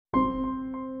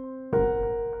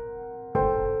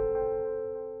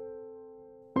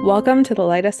Welcome to the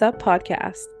Light Us Up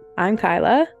podcast. I'm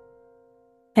Kyla.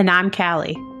 And I'm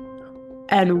Callie.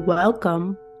 And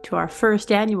welcome to our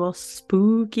first annual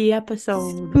spooky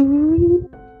episode.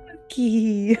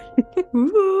 Spooky.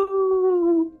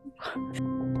 Woo!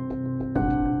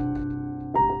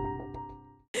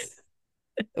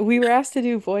 We were asked to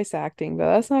do voice acting, but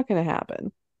that's not going to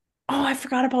happen. Oh, I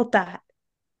forgot about that.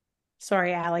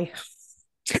 Sorry, Allie.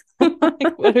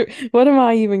 Like, what am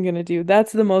I even going to do?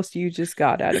 That's the most you just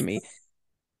got out of me.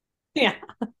 Yeah.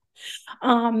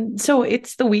 So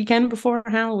it's the weekend before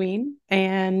Halloween,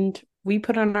 and we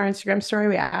put on our Instagram story.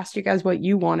 We asked you guys what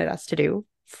you wanted us to do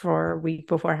for a week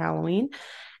before Halloween,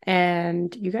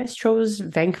 and you guys chose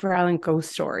Vancouver Island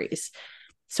ghost stories.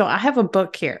 So I have a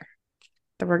book here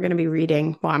that we're going to be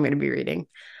reading. Well, I'm going to be reading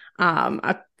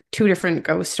two different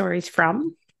ghost stories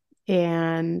from.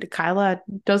 And Kyla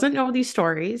doesn't know these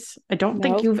stories. I don't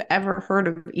think Nope. you've ever heard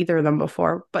of either of them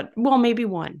before, but well, maybe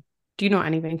one. Do you know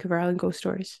any Vancouver Island ghost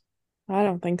stories? I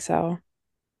don't think so.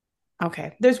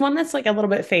 Okay. There's one that's like a little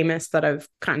bit famous that I've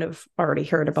kind of already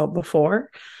heard about before.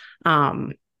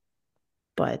 Um,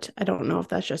 but I don't know if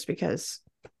that's just because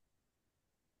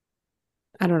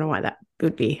I don't know why that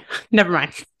would be. Never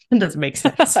mind. It doesn't make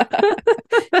sense.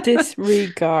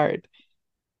 Disregard.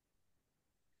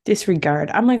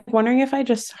 Disregard. I'm like wondering if I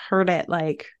just heard it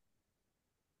like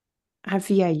at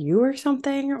VIU or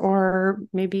something, or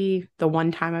maybe the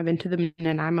one time I've been to the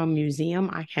Nanaimo Museum.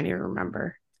 I can't even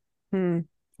remember. Well,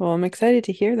 I'm excited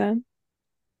to hear them.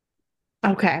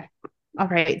 Okay. All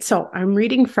right. So I'm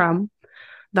reading from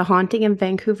The Haunting in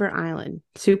Vancouver Island,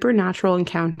 Supernatural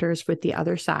Encounters with the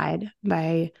Other Side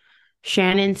by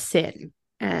Shannon Sin.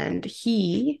 And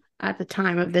he, at the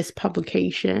time of this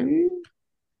publication,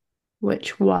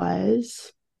 which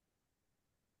was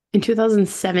in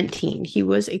 2017, he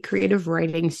was a creative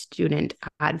writing student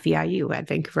at VIU at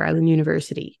Vancouver Island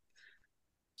University.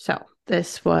 So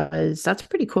that's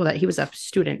pretty cool that he was a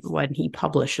student when he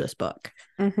published this book.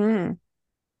 Mm-hmm.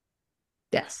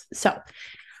 Yes. So,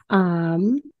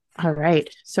 all right.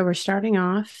 So we're starting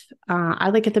off. I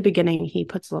like at the beginning, he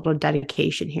puts a little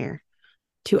dedication here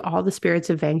to all the spirits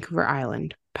of Vancouver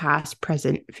Island, past,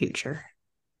 present, future.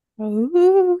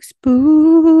 Oh,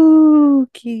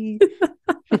 spooky.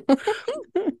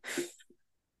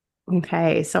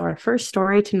 Okay. So our first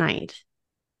story tonight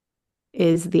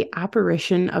is The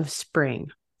Apparition of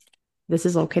Spring. This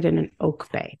is located in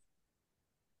Oak Bay.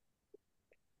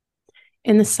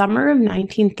 In the summer of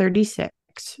 1936,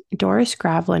 Doris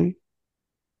Gravlin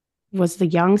was the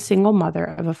young single mother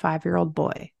of a 5-year-old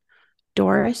boy.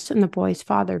 Doris and the boy's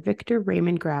father, Victor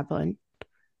Raymond Gravlin,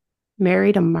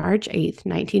 married on March 8th,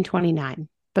 1929,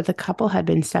 but the couple had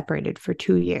been separated for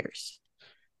 2 years.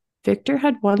 Victor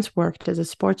had once worked as a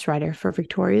sports writer for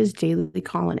Victoria's Daily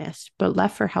Colonist, but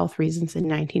left for health reasons in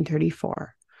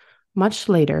 1934. Much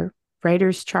later,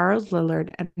 writers Charles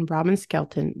Lillard and Robin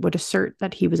Skelton would assert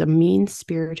that he was a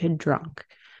mean-spirited drunk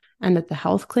and that the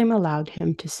health claim allowed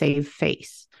him to save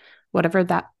face.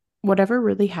 Whatever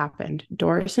really happened,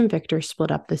 Doris and Victor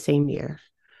split up the same year.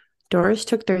 Doris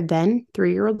took their then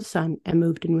 3-year-old son and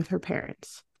moved in with her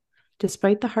parents.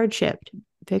 Despite the hardship,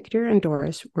 Victor and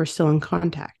Doris were still in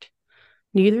contact.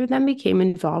 Neither of them became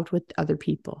involved with other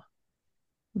people.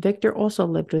 Victor also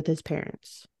lived with his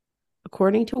parents.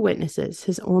 According to witnesses,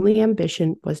 his only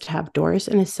ambition was to have Doris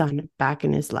and his son back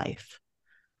in his life.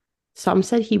 Some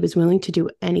said he was willing to do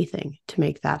anything to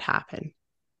make that happen.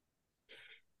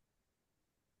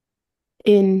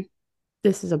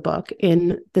 This is a book,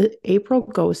 in The April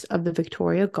Ghosts of the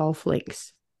Victoria Golf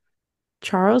Links,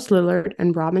 Charles Lillard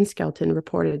and Robin Skelton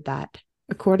reported that,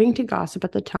 according to gossip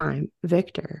at the time,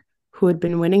 Victor, who had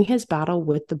been winning his battle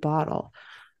with the bottle,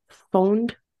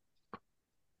 phoned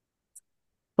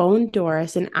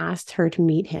Doris and asked her to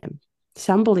meet him.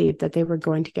 Some believed that they were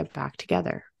going to get back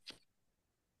together.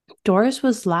 Doris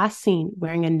was last seen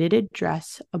wearing a knitted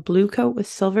dress, a blue coat with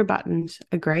silver buttons,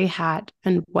 a gray hat,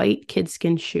 and white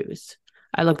kidskin shoes.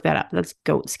 I looked that up. That's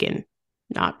goat skin,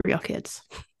 not real kids.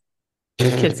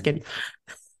 Kidskin.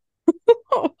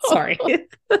 Sorry.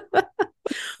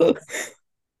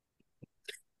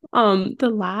 The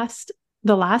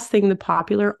last thing the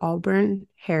popular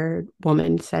auburn-haired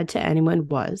woman said to anyone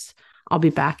was, "I'll be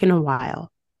back in a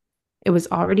while." It was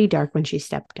already dark when she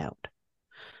stepped out.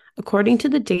 According to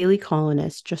the Daily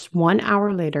Colonist, just 1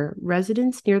 hour later,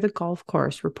 residents near the golf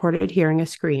course reported hearing a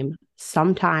scream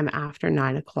sometime after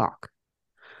 9 o'clock.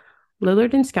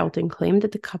 Lillard and Skelton claimed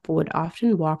that the couple would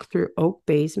often walk through Oak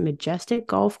Bay's majestic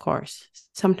golf course,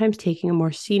 sometimes taking a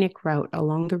more scenic route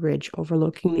along the ridge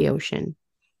overlooking the ocean.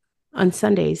 On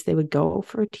Sundays, they would go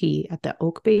for tea at the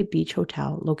Oak Bay Beach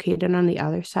Hotel, located on the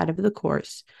other side of the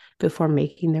course, before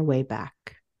making their way back.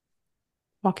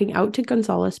 Walking out to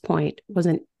Gonzales Point was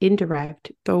an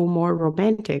indirect, though more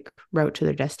romantic, route to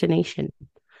their destination.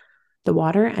 The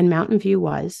water and mountain view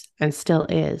was, and still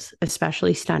is,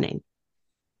 especially stunning.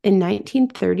 In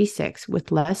 1936,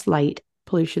 with less light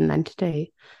pollution than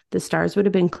today, the stars would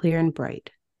have been clear and bright.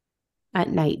 At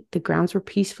night, the grounds were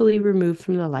peacefully removed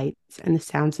from the lights and the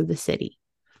sounds of the city.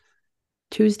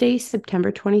 Tuesday,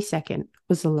 September 22nd,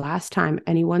 was the last time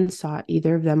anyone saw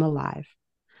either of them alive.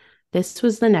 This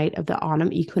was the night of the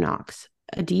autumn equinox,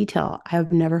 a detail I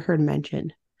have never heard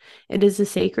mentioned. It is a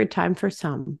sacred time for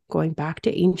some, going back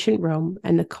to ancient Rome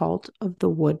and the cult of the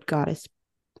wood goddess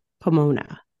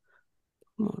Pomona.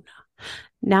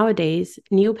 Nowadays,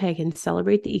 neo-pagans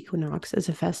celebrate the equinox as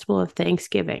a festival of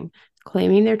thanksgiving,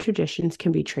 claiming their traditions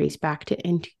can be traced back to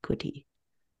antiquity.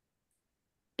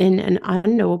 In an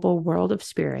unknowable world of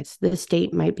spirits, this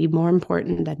date might be more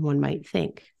important than one might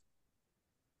think.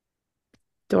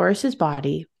 Doris's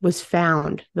body was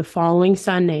found the following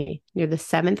Sunday near the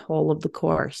 7th hole of the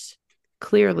course.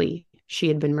 Clearly, she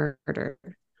had been murdered.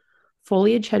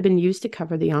 Foliage had been used to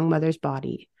cover the young mother's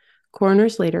body.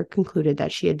 Coroners later concluded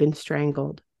that she had been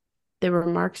strangled. There were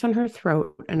marks on her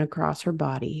throat and across her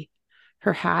body.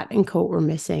 Her hat and coat were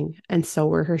missing, and so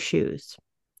were her shoes.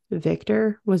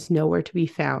 Victor was nowhere to be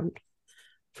found.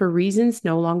 For reasons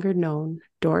no longer known,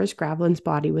 Doris Gravlin's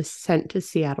body was sent to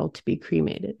Seattle to be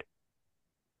cremated.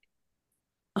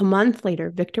 A month later,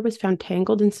 Victor was found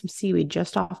tangled in some seaweed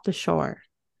just off the shore,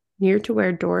 near to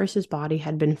where Doris's body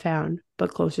had been found,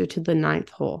 but closer to the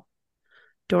 9th hole.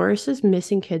 Doris's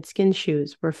missing kidskin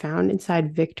shoes were found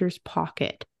inside Victor's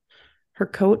pocket. Her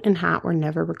coat and hat were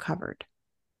never recovered.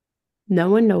 No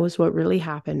one knows what really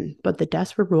happened, but the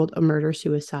deaths were ruled a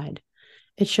murder-suicide.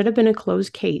 It should have been a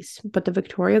closed case, but the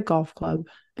Victoria Golf Club,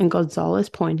 and Gonzales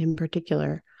Point in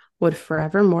particular, would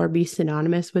forevermore be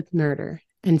synonymous with murder,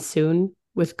 and soon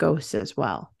with ghosts as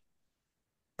well.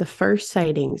 The first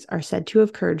sightings are said to have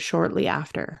occurred shortly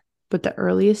after, but the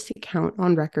earliest account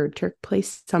on record took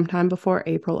place sometime before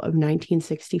April of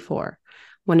 1964,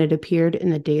 when it appeared in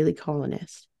the Daily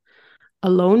Colonist. A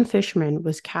lone fisherman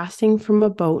was casting from a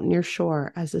boat near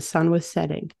shore as the sun was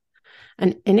setting.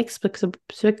 An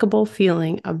inexplicable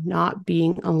feeling of not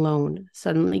being alone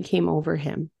suddenly came over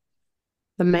him.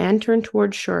 The man turned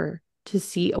toward shore to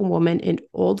see a woman in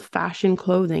old-fashioned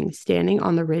clothing standing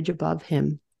on the ridge above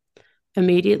him.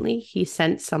 Immediately, he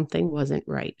sensed something wasn't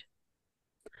right.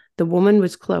 The woman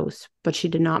was close, but she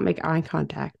did not make eye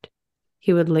contact.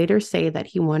 He would later say that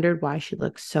he wondered why she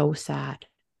looked so sad.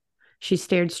 She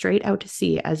stared straight out to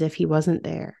sea as if he wasn't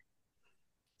there.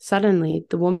 Suddenly,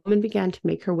 the woman began to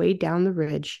make her way down the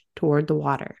ridge toward the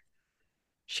water.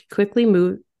 She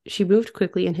moved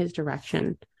quickly in his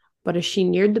direction, but as she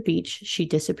neared the beach, she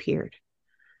disappeared.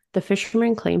 The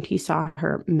fisherman claimed he saw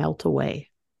her melt away.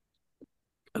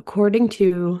 According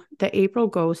to the April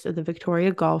ghost of the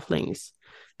Victoria Golf Links,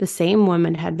 the same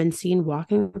woman had been seen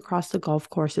walking across the golf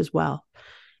course as well.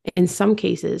 In some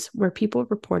cases, where people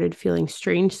reported feeling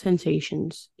strange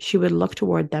sensations, she would look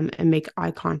toward them and make eye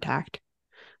contact.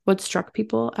 What struck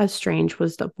people as strange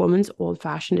was the woman's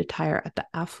old-fashioned attire at the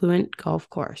affluent golf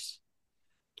course.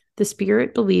 The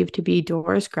spirit believed to be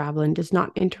Doris Gravlin does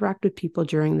not interact with people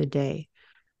during the day.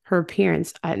 Her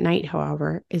appearance at night,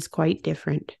 however, is quite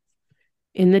different.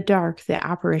 In the dark, the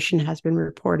apparition has been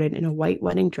reported in a white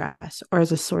wedding dress or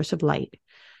as a source of light.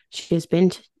 She has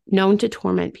been known to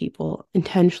torment people,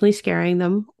 intentionally scaring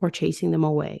them or chasing them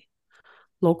away.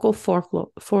 Local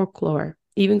folklore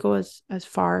even goes as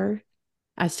far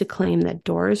as to claim that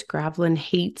Doris Gravlin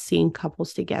hates seeing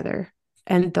couples together,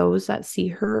 and those that see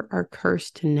her are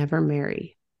cursed to never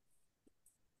marry.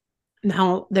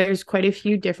 Now, there's quite a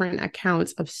few different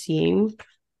accounts of seeing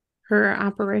her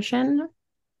apparition.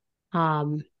 I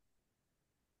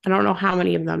don't know how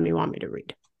many of them you want me to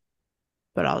read,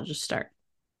 but I'll just start.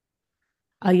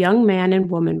 A young man and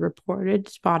woman reported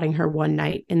spotting her one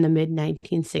night in the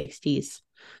mid-1960s.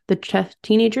 The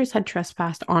teenagers had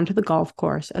trespassed onto the golf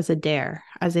course as a dare,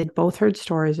 as they'd both heard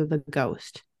stories of the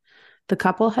ghost. The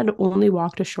couple had only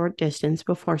walked a short distance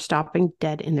before stopping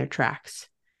dead in their tracks.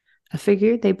 A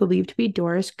figure they believed to be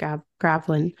Doris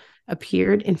Gravlin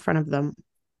appeared in front of them.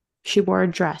 She wore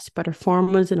a dress, but her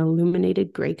form was an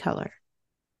illuminated gray color.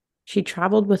 She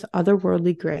traveled with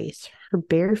otherworldly grace. Her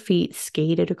bare feet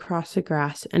skated across the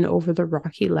grass and over the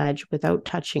rocky ledge without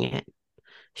touching it.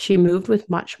 She moved with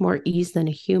much more ease than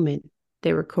a human,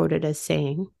 they were quoted as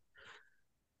saying.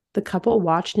 The couple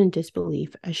watched in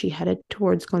disbelief as she headed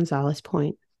towards Gonzales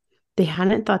Point. They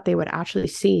hadn't thought they would actually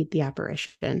see the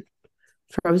apparition.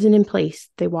 Frozen in place,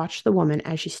 they watched the woman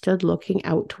as she stood looking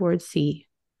out towards sea.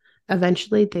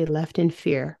 Eventually, they left in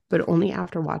fear, but only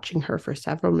after watching her for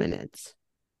several minutes.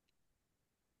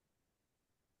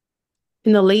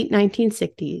 In the late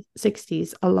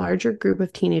 1960s, a larger group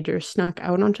of teenagers snuck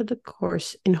out onto the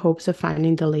course in hopes of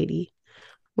finding the lady.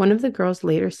 One of the girls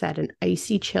later said an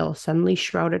icy chill suddenly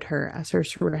shrouded her as her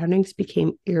surroundings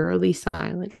became eerily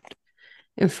silent.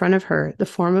 In front of her, the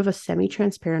form of a semi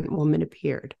transparent woman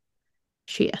appeared.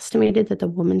 She estimated that the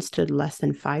woman stood less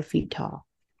than 5 feet tall.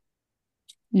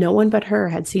 No one but her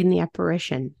had seen the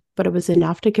apparition, but it was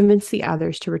enough to convince the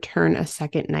others to return a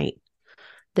second night.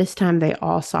 This time they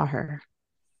all saw her.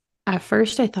 At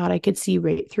first, I thought I could see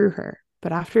right through her,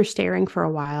 but after staring for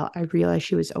a while, I realized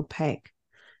she was opaque,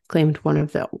 claimed one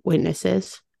of the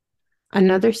witnesses.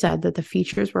 Another said that the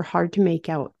features were hard to make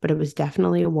out, but it was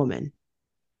definitely a woman.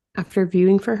 After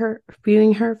viewing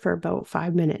her for about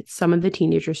 5 minutes, some of the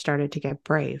teenagers started to get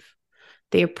brave.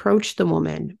 They approached the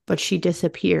woman, but she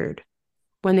disappeared.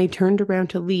 When they turned around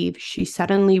to leave, she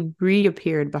suddenly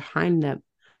reappeared behind them.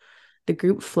 The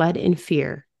group fled in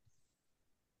fear.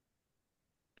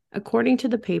 According to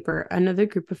the paper, another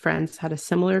group of friends had a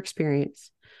similar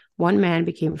experience. One man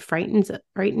became frightened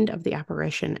of the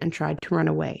apparition and tried to run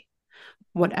away.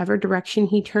 Whatever direction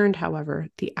he turned, however,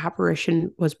 the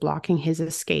apparition was blocking his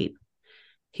escape.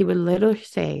 He would literally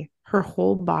say her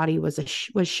whole body was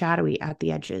shadowy at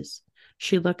the edges.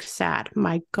 She looked sad.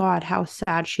 My God, how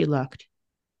sad she looked.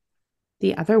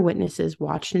 The other witnesses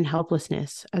watched in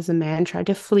helplessness as the man tried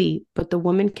to flee, but the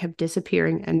woman kept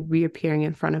disappearing and reappearing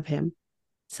in front of him.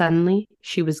 Suddenly,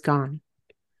 she was gone.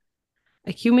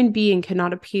 A human being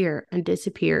cannot appear and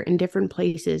disappear in different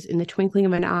places in the twinkling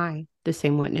of an eye, the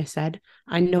same witness said.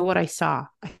 I know what I saw.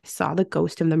 I saw the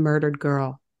ghost of the murdered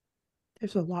girl.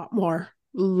 There's a lot more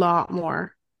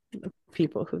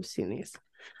people who've seen these.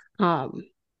 I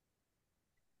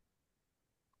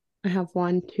have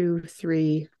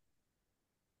three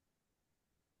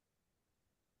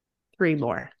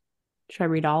more. Should I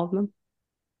read all of them?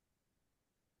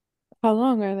 How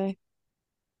long are they?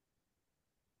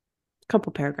 A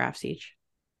couple paragraphs each.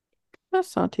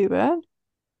 That's not too bad.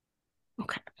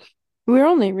 Okay. We're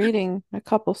only reading a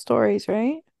couple stories,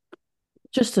 right?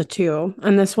 Just the two.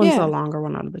 And this one's the Yeah. longer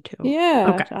one out of the two.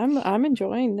 Yeah, Okay. I'm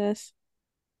enjoying this.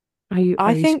 Are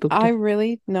I you think spooked? I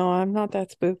really no, I'm not that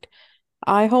spooked.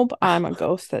 I hope I'm a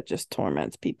ghost that just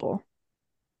torments people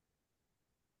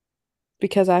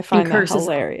because I And find that curses them.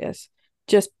 hilarious.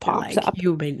 Just pops Like, up.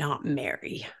 you may not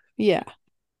marry. Yeah.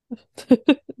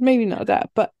 Maybe not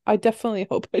that, but I definitely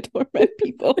hope I torment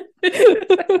people.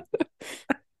 I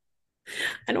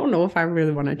don't know if I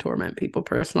really want to torment people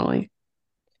personally.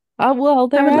 Well, I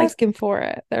they're would like, asking for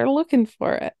it. They're looking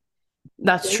for it.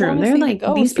 that's They true. want to They're see the like,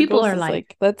 these ghost. The people ghost are is like,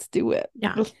 like, let's do it.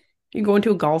 yeah, you go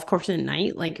into a golf course at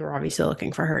night, like you're obviously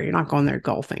looking for her. You're not going there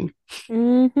golfing.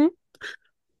 Mm-hmm.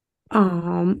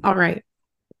 All right.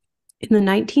 In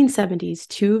the 1970s,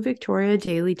 two Victoria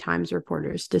Daily Times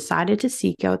reporters decided to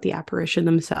seek out the apparition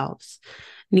themselves.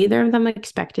 Neither of them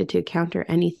expected to encounter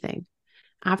anything.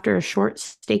 After a short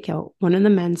stakeout, one of the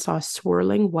men saw a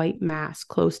swirling white mass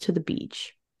close to the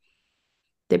beach.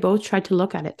 They both tried to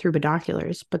look at it through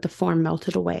binoculars, but the form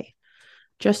melted away.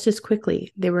 Just as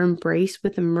quickly, they were embraced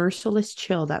with a merciless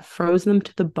chill that froze them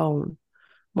to the bone.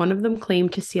 One of them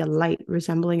claimed to see a light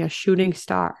resembling a shooting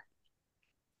star.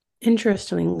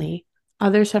 Interestingly,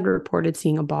 others had reported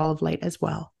seeing a ball of light as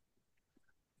well.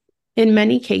 In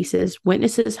many cases,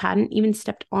 witnesses hadn't even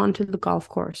stepped onto the golf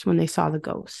course when they saw the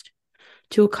ghost.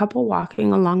 To a couple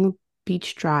walking along the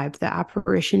beach drive, the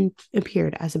apparition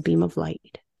appeared as a beam of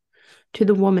light. To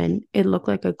the woman, it looked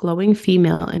like a glowing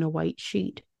female in a white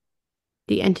sheet.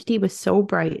 The entity was so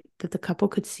bright that the couple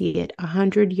could see it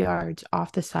 100 yards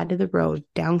off the side of the road,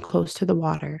 down close to the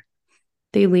water.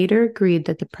 They later agreed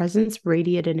that the presence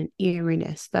radiated an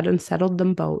eeriness that unsettled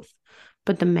them both,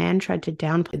 but the man tried to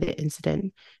downplay the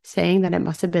incident, saying that it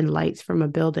must have been lights from a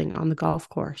building on the golf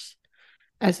course.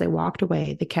 As they walked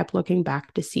away, they kept looking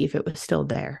back to see if it was still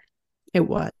there. It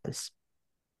was.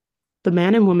 The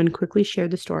man and woman quickly shared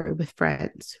the story with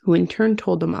friends, who in turn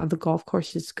told them of the golf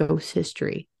course's ghost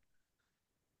history.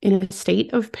 In a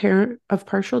state of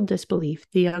partial disbelief,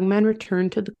 the young men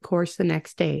returned to the course the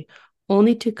next day,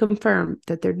 only to confirm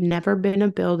that there'd never been a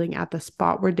building at the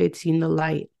spot where they'd seen the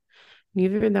light.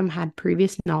 Neither of them had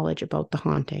previous knowledge about the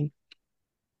haunting.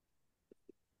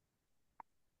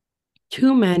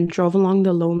 Two men drove along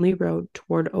the lonely road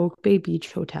toward Oak Bay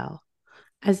Beach Hotel.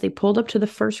 As they pulled up to the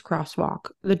first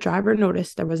crosswalk, the driver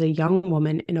noticed there was a young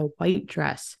woman in a white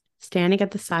dress standing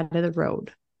at the side of the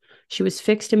road. She was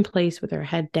fixed in place with her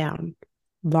head down.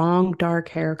 Long dark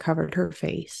hair covered her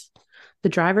face. The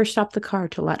driver stopped the car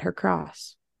to let her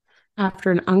cross.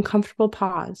 After an uncomfortable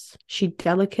pause, she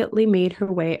delicately made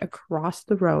her way across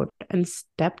the road and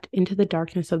stepped into the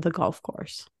darkness of the golf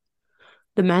course.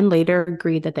 The men later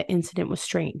agreed that the incident was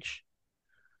strange.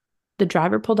 The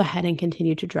driver pulled ahead and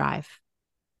continued to drive.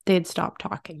 They had stopped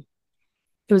talking.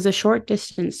 It was a short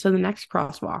distance to the next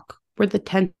crosswalk, where the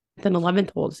 10th and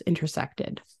 11th holes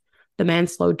intersected. The man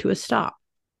slowed to a stop.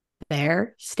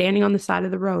 There, standing on the side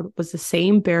of the road, was the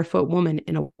same barefoot woman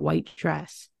in a white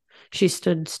dress. She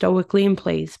stood stoically in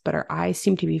place, but her eyes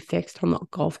seemed to be fixed on the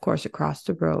golf course across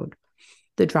the road.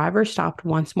 The driver stopped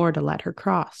once more to let her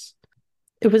cross.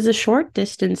 It was a short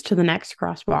distance to the next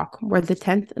crosswalk, where the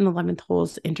 10th and 11th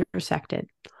holes intersected.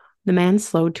 The man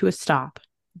slowed to a stop.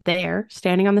 There,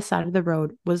 standing on the side of the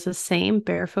road, was the same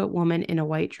barefoot woman in a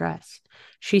white dress.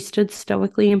 She stood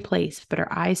stoically in place, but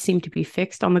her eyes seemed to be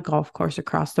fixed on the golf course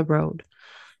across the road.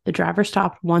 The driver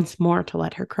stopped once more to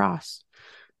let her cross.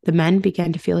 The men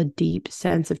began to feel a deep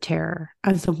sense of terror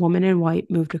as the woman in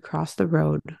white moved across the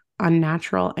road,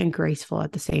 unnatural and graceful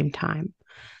at the same time.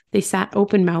 They sat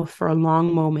open-mouthed for a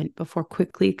long moment before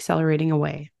quickly accelerating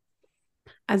away.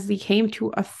 As they came to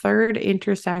a third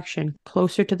intersection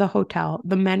closer to the hotel,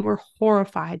 the men were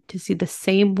horrified to see the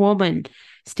same woman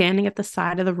standing at the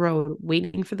side of the road,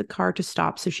 waiting for the car to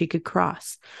stop so she could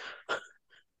cross.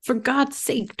 "For God's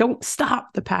sake, don't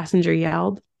stop," the passenger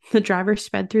yelled. The driver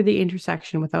sped through the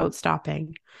intersection without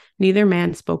stopping. Neither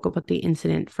man spoke about the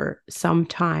incident for some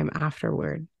time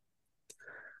afterward.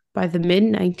 By the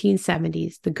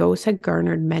mid-1970s, the ghost had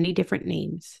garnered many different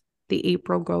names. The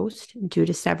April ghost, due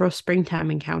to several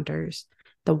springtime encounters,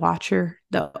 the Watcher,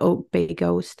 the Oak Bay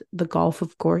ghost, the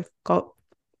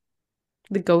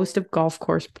the ghost of Golf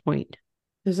Course Point.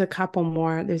 There's a couple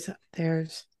more. There's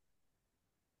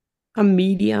a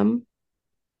medium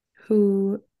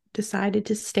who decided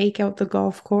to stake out the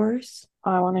golf course.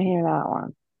 I want to hear that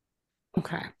one.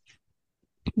 Okay.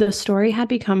 The story had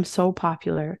become so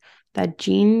popular that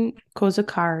Jean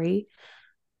Kozakari,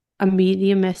 a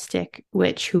mediumistic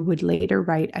witch who would later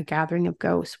write A Gathering of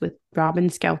Ghosts with Robin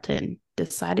Skelton,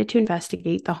 decided to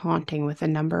investigate the haunting with a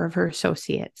number of her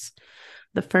associates.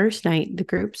 The first night, the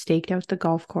group staked out the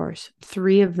golf course.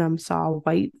 3 of them saw a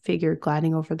white figure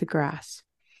gliding over the grass.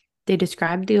 They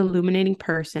described the illuminating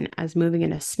person as moving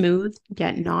in a smooth,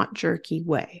 yet not jerky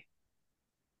way.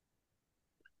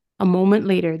 A moment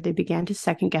later, they began to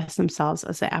second-guess themselves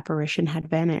as the apparition had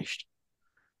vanished.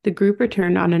 The group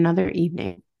returned on another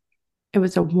evening. It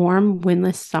was a warm,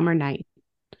 windless summer night.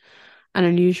 An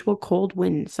unusual cold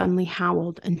wind suddenly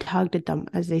howled and tugged at them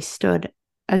as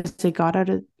they got out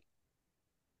of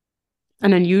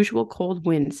An unusual cold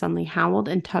wind suddenly howled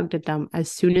and tugged at them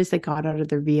as soon as they got out of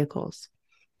their vehicles.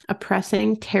 A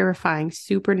pressing, terrifying,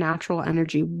 supernatural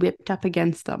energy whipped up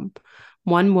against them.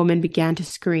 One woman began to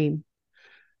scream.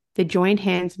 They joined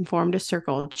hands and formed a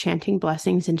circle, chanting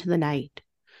blessings into the night.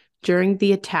 During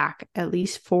the attack, at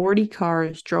least 40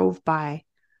 cars drove by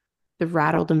the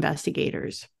rattled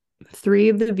investigators. 3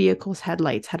 of the vehicle's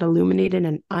headlights had illuminated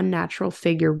an unnatural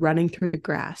figure running through the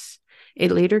grass.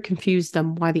 It later confused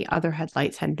them why the other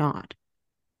headlights had not.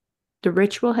 The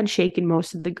ritual had shaken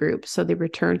most of the group, so they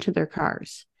returned to their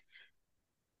cars.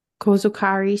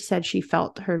 Kozokari said she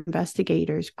felt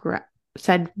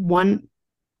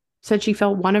she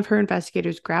felt one of her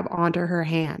investigators grab onto her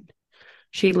hand.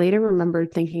 She later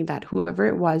remembered thinking that whoever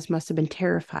it was must have been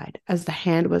terrified, as the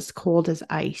hand was cold as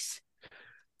ice.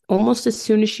 Almost as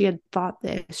soon as she had thought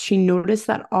this, she noticed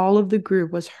that all of the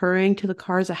group was hurrying to the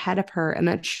cars ahead of her and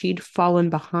that she'd fallen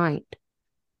behind.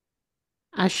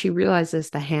 As she realized this,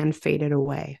 the hand faded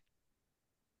away.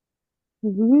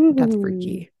 That's Ooh.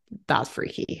 freaky. That's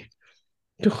freaky.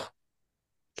 Ugh.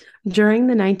 During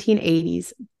the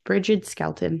 1980s, Bridget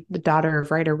Skelton, the daughter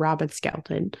of writer Robin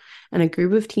Skelton, and a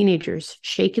group of teenagers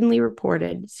shakenly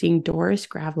reported seeing Doris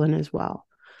Gravlin as well.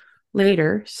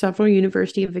 Later, several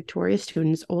University of Victoria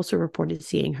students also reported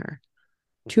seeing her.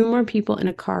 2 more people in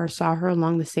a car saw her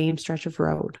along the same stretch of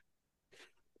road.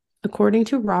 According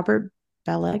to Robert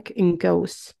Bellick in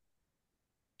Ghosts,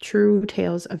 True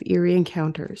Tales of Eerie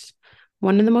Encounters,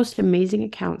 one of the most amazing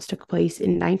accounts took place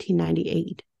in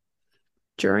 1998.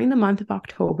 During the month of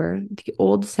October, the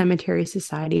Old Cemetery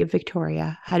Society of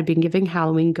Victoria had been giving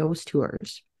Halloween ghost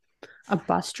tours. A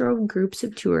bus drove groups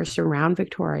of tourists around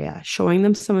Victoria, showing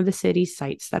them some of the city's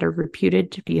sites that are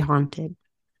reputed to be haunted.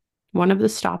 One of the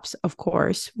stops, of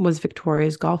course, was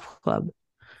Victoria's Golf Club.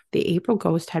 The April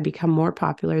Ghost had become more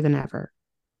popular than ever.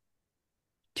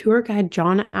 Tour guide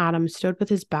John Adams stood with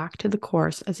his back to the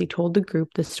course as he told the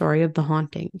group the story of the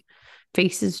haunting.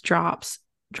 Faces dropped,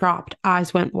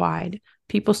 eyes went wide.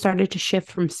 People started to shift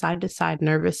from side to side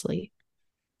nervously.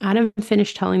 Adam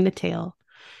finished telling the tale.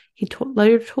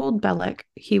 Later told Bellick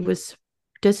he was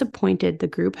disappointed the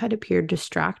group had appeared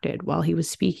distracted while he was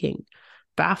speaking.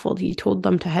 Baffled, he told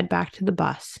them to head back to the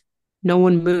bus. No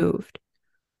one moved.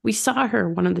 We saw her,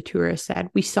 one of the tourists said.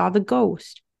 We saw the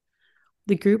ghost.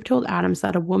 The group told Adams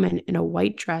that a woman in a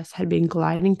white dress had been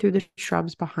gliding through the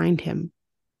shrubs behind him.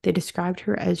 They described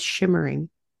her as shimmering.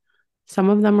 Some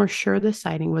of them were sure the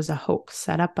sighting was a hoax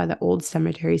set up by the Old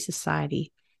Cemetery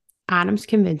Society. Adams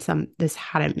convinced them this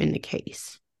hadn't been the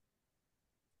case.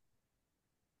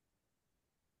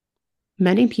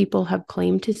 Many people have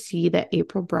claimed to see the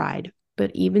April bride,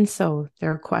 but even so,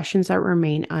 there are questions that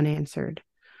remain unanswered.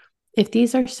 If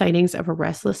these are sightings of a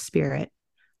restless spirit,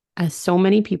 as so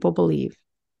many people believe,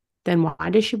 then why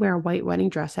does she wear a white wedding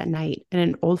dress at night and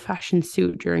an old-fashioned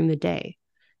suit during the day?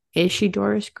 Is she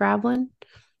Doris Gravlin?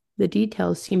 The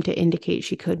details seem to indicate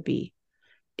she could be.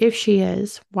 If she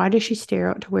is, why does she stare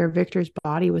out to where Victor's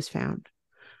body was found?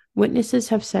 Witnesses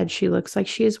have said she looks like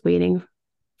she is waiting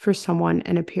for someone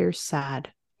and appears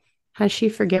sad. Has she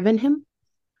forgiven him?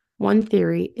 One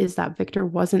theory is that Victor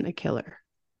wasn't the killer.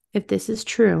 If this is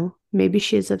true, maybe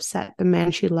she is upset the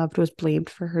man she loved was blamed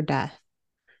for her death.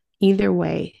 Either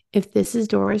way, if this is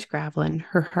Doris Gravlin,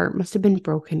 her heart must have been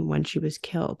broken when she was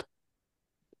killed.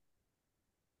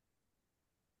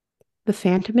 The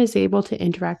phantom is able to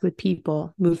interact with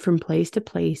people, move from place to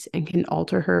place, and can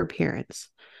alter her appearance.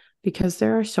 Because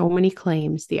there are so many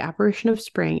claims, the apparition of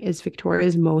Spring is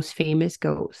Victoria's most famous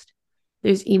ghost.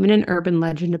 There's even an urban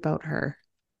legend about her.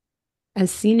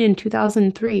 As seen in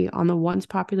 2003 on the once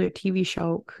popular TV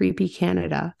show Creepy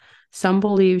Canada, some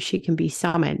believe she can be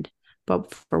summoned,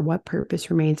 but for what purpose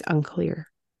remains unclear.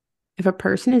 If a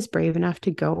person is brave enough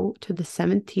to go to the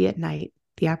seventh tee at night,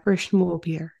 the apparition will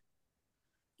appear.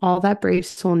 All that brave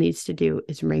soul needs to do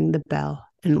is ring the bell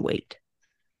and wait.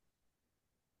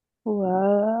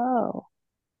 Wow.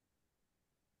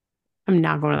 I'm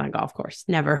not going to that golf course.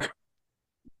 Never.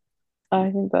 I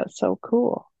think that's so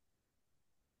cool.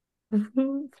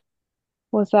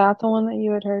 Was that the one that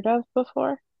you had heard of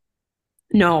before?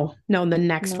 No, the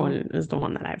next one No. is the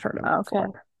one that I've heard of Okay.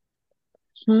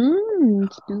 before.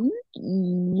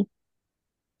 Spooky.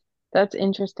 That's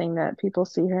interesting that people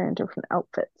see her in different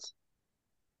outfits.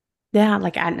 Yeah,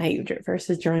 like at night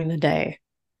versus during the day.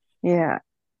 Yeah,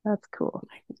 that's cool.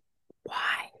 Like,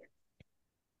 why?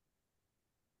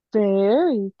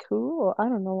 Very cool. I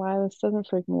don't know why this doesn't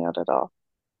freak me out at all.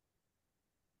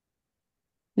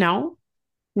 No?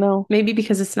 No, Maybe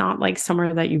because it's not like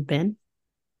somewhere that you've been.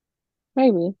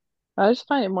 maybe. I just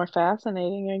find it more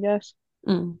fascinating, I guess.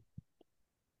 Mm.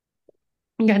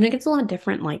 Yeah, I think it's a lot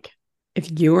different. Like,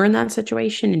 if you were in that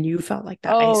situation and you felt like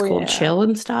that ice Oh, cold yeah. chill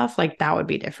and stuff, like that would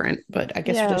be different. But I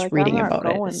guess Yeah, just like I'm reading not about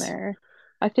it going is there.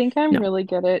 I think I'm no. really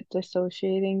good at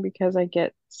dissociating because I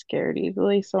get scared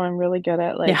easily. So I'm really good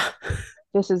at like, Yeah.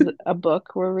 this is a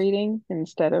book we're reading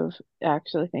instead of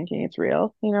actually thinking it's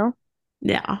real, you know?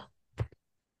 Yeah.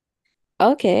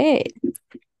 Okay.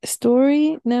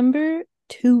 Story number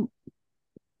two.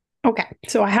 Okay.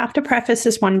 So I have to preface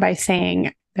this one by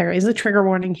saying there is a trigger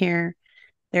warning here.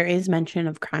 There is mention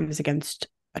of crimes against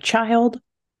a child.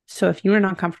 So if you are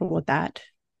not comfortable with that,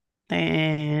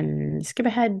 then skip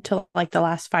ahead to like the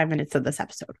last 5 minutes of this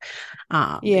episode.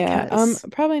 Yeah, Because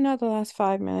probably not the last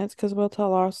 5 minutes because we'll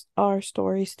tell our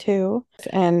stories too.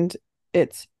 And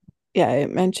it's yeah,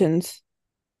 it mentions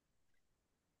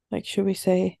like should we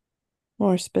say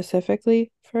more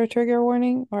specifically for a trigger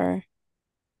warning or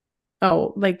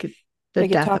like the like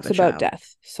it death of talks a about child.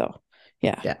 death. So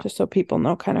yeah, Yeah. just so people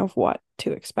know kind of what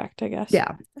to expect, I guess.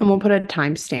 Yeah. And we'll put a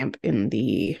timestamp in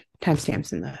the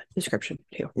timestamps in the description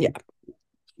too. Yeah.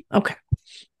 Okay.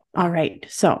 All right.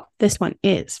 So this one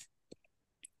is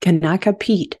Kanaka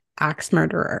Pete, axe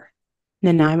murderer,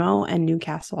 Nanaimo and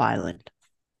Newcastle Island.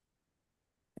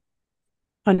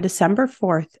 On December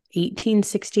 4th,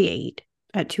 1868,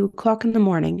 at 2 o'clock in the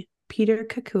morning, Peter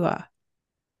Cool.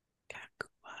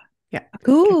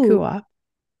 Kakua,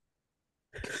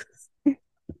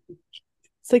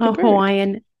 It's like a a bird.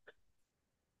 Hawaiian,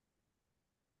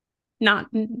 not,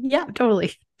 yeah,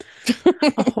 totally.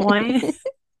 A Hawaiian,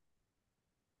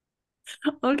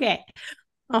 okay.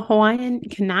 A Hawaiian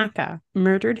Kanaka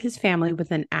murdered his family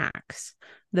with an axe.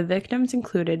 The victims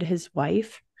included his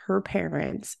wife, her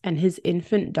parents, and his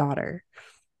infant daughter.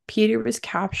 Peter was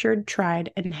captured,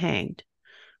 tried, and hanged.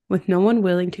 With no one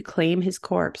willing to claim his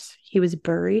corpse, he was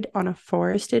buried on a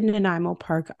forested Nanaimo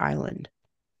Park island.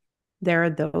 There are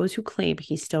those who claim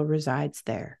he still resides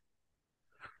there.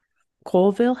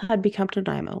 Colville had become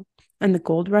Nanaimo, and the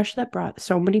gold rush that brought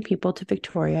so many people to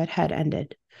Victoria had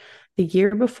ended. The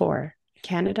year before,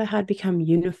 Canada had become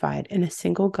unified in a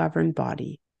single governed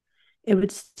body. It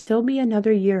would still be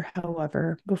another year,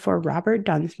 however, before Robert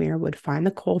Dunsmuir would find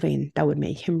the coal vein that would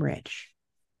make him rich.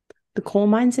 The coal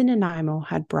mines in Nanaimo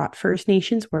had brought First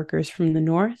Nations workers from the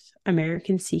north,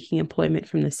 Americans seeking employment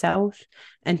from the south,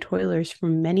 and toilers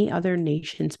from many other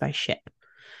nations by ship.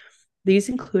 These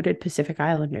included Pacific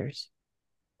Islanders.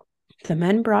 The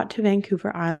men brought to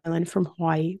Vancouver Island from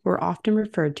Hawaii were often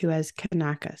referred to as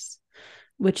Kanakas,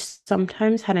 which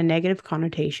sometimes had a negative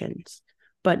connotations,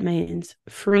 but means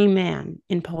free man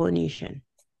in Polynesian.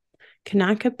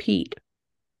 Kanaka Pete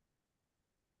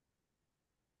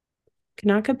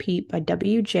Kanaka Pete by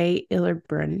W.J.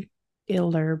 Illerbrun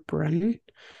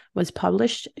was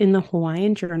published in the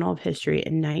Hawaiian Journal of History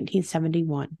in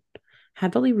 1971.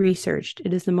 Heavily researched,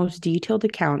 it is the most detailed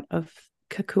account of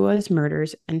Kakua's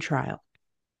murders and trial.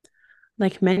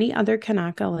 Like many other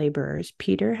Kanaka laborers,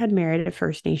 Peter had married a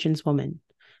First Nations woman,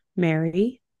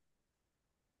 Mary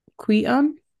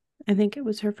Quion. I think it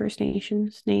was her First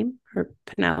Nations name, her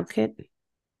Penelkut.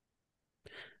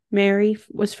 Mary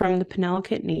was from the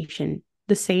Penelkut Nation,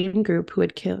 the same group who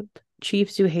had killed Chief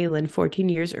Zuhalin 14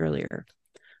 years earlier.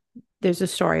 There's a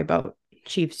story about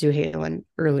Chief Zuhalin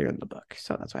earlier in the book,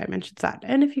 so that's why I mentioned that.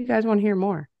 And if you guys want to hear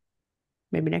more,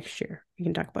 maybe next year we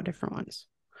can talk about different ones.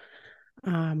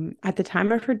 At the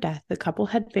time of her death, the couple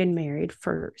had been married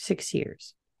for 6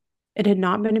 years. It had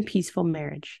not been a peaceful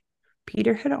marriage.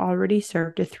 Peter had already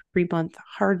served a 3-month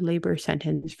hard labor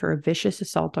sentence for a vicious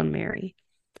assault on Mary.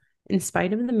 In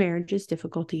spite of the marriage's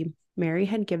difficulty, Mary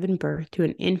had given birth to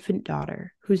an infant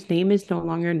daughter, whose name is no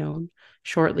longer known,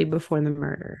 shortly before the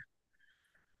murder.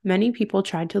 Many people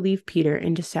tried to leave Peter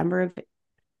in December of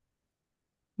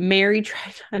Mary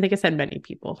tried, I think I said many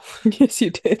people. Yes,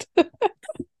 you did.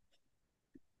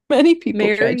 Many people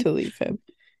tried Mary to leave him.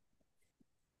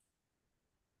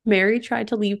 Mary tried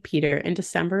to leave Peter in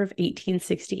December of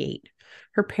 1868.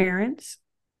 Her parents,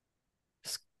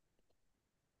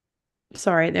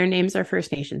 sorry, their names are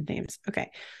First Nations names.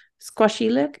 Okay.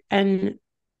 Squashiluk and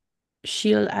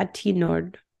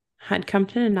Shilatinord had come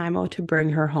to Nanaimo to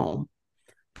bring her home.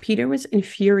 Peter was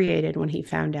infuriated when he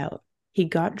found out. He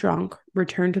got drunk,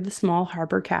 returned to the small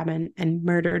harbor cabin, and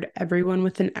murdered everyone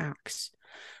with an axe.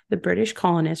 The British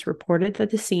colonists reported that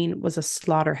the scene was a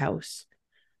slaughterhouse.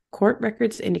 Court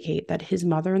records indicate that his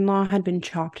mother-in-law had been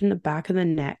chopped in the back of the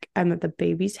neck and that the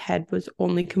baby's head was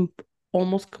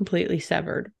almost completely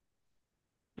severed.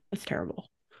 That's terrible.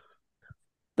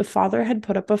 The father had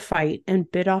put up a fight and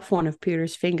bit off one of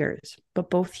Peter's fingers, but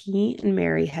both he and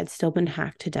Mary had still been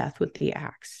hacked to death with the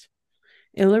axe.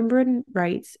 Illenbrun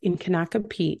writes in Kanaka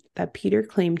Pete that Peter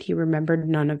claimed he remembered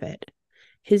none of it.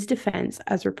 His defense,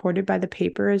 as reported by the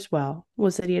paper as well,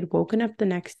 was that he had woken up the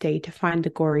next day to find the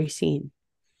gory scene.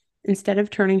 Instead of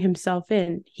turning himself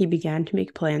in, he began to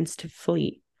make plans to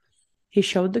flee. He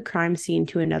showed the crime scene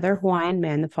to another Hawaiian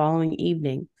man the following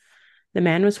evening. The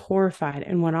man was horrified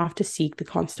and went off to seek the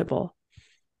constable.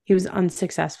 He was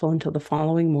unsuccessful until the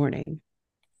following morning.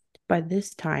 By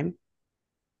this time,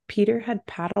 Peter had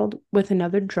paddled with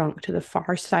another drunk to the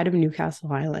far side of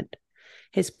Newcastle Island.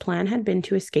 His plan had been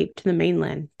to escape to the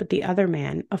mainland, but the other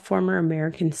man, a former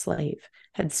American slave,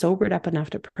 had sobered up enough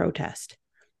to protest.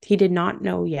 He did not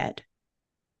know yet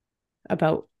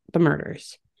about the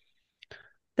murders.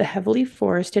 The heavily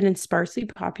forested and sparsely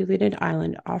populated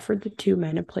island offered the two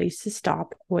men a place to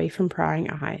stop away from prying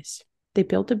eyes. They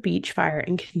built a beach fire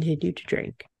and continued to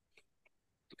drink.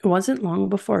 It wasn't long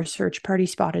before a search party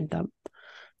spotted them.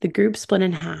 The group split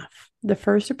in half. The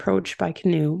first approached by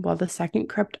canoe, while the second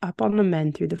crept up on the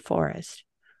men through the forest.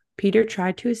 Peter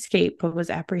tried to escape, but was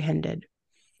apprehended.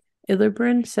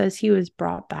 Illerbrun says he was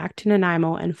brought back to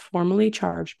Nanaimo and formally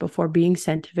charged before being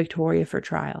sent to Victoria for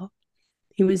trial.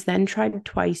 He was then tried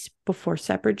twice before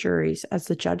separate juries as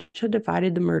the judge had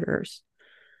divided the murderers.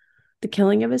 The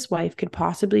killing of his wife could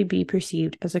possibly be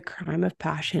perceived as a crime of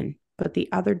passion, but the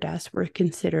other deaths were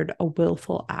considered a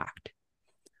willful act.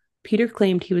 Peter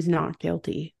claimed he was not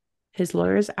guilty. His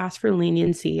lawyers asked for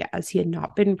leniency as he had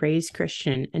not been raised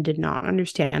Christian and did not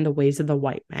understand the ways of the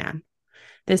white man.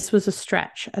 This was a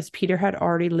stretch, as Peter had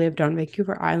already lived on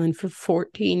Vancouver Island for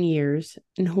 14 years,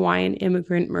 and Hawaiian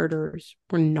immigrant murderers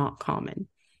were not common.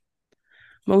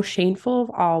 Most shameful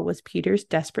of all was Peter's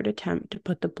desperate attempt to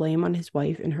put the blame on his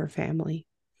wife and her family.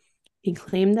 He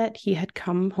claimed that he had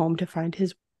come home to find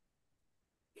his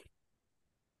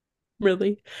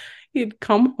he had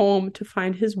come home to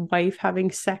find his wife having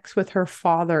sex with her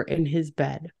father in his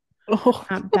bed. Oh,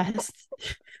 At best,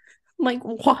 like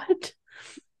what?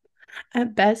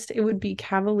 At best, it would be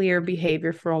cavalier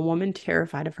behavior for a woman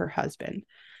terrified of her husband.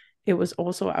 It was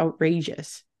also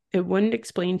outrageous. It wouldn't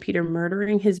explain Peter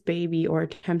murdering his baby or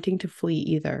attempting to flee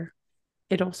either.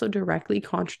 It also directly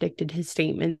contradicted his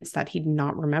statements that he did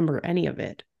not remember any of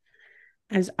it.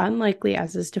 As unlikely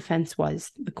as his defense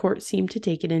was, the court seemed to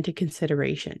take it into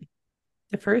consideration.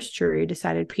 The first jury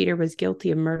decided Peter was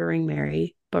guilty of murdering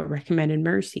Mary, but recommended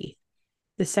mercy.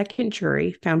 The second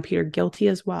jury found Peter guilty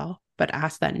as well, but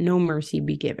asked that no mercy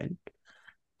be given.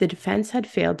 The defense had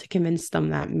failed to convince them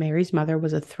that Mary's mother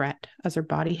was a threat, as her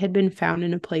body had been found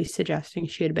in a place suggesting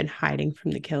she had been hiding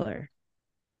from the killer.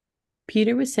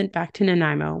 Peter was sent back to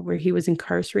Nanaimo, where he was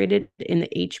incarcerated in the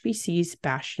HBC's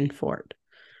Bastion Fort.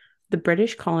 The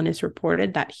British colonists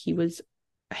reported that he was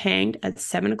hanged at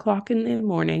 7 o'clock in the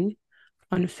morning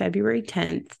on February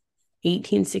 10th,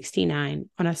 1869,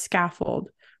 on a scaffold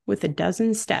with a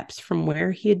dozen steps from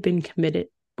where he had committed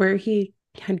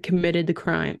the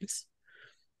crimes.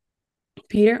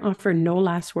 Peter offered no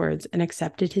last words and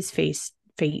accepted his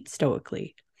fate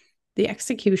stoically. The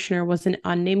executioner was an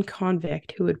unnamed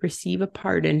convict who would receive a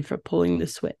pardon for pulling the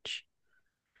switch.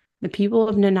 The people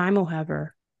of Nanaimo,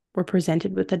 however, were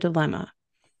presented with a dilemma.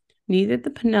 Neither the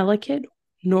Penelakut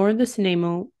nor the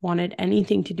Sinemo wanted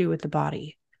anything to do with the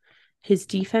body. His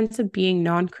defense of being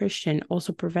non-Christian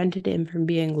also prevented him from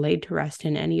being laid to rest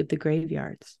in any of the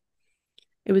graveyards.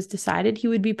 It was decided he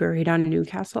would be buried on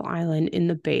Newcastle Island in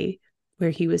the bay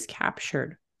where he was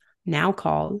captured, now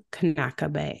called Kanaka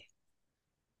Bay.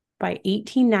 By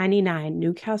 1899,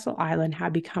 Newcastle Island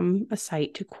had become a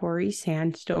site to quarry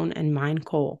sandstone and mine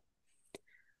coal.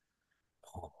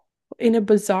 In a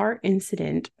bizarre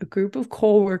incident, a group of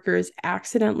coal workers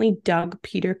accidentally dug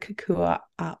Peter Kakua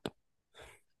up.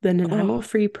 The Nanaimo Oh,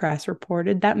 Free Press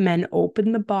reported that men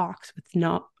opened the box with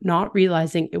not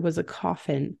realizing it was a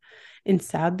coffin.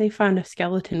 Inside, they found a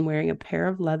skeleton wearing a pair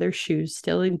of leather shoes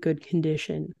still in good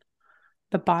condition.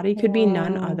 The body could be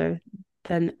none wow. other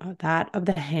than that of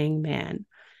the hangman.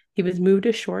 He was moved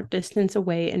a short distance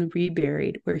away and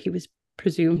reburied where he was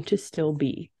presumed to still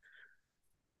be.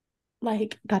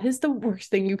 Like, that is the worst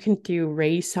thing you can do,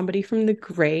 raise somebody from the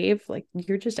grave. Like,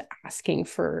 you're just asking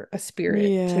for a spirit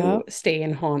Yeah. to stay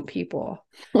and haunt people.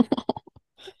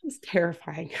 It's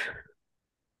terrifying.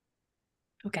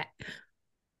 Okay.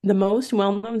 The most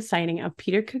well-known sighting of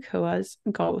Peter Kakua's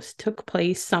ghost took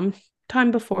place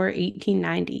sometime before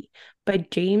 1890 by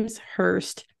James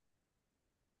Hurst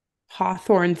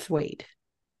Hawthorne-Thwaite,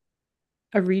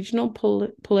 a regional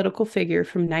political figure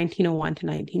from 1901 to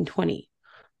 1920.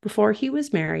 Before he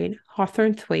was married,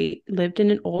 Hawthorne-Thwaite lived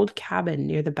in an old cabin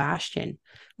near the Bastion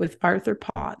with Arthur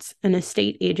Potts, an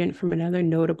estate agent from another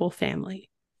notable family.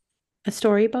 A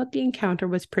story about the encounter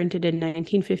was printed in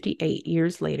 1958,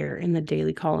 years later, in the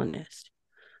Daily Colonist.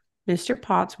 Mr.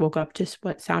 Potts woke up to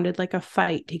what sounded like a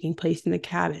fight taking place in the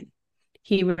cabin.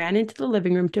 He ran into the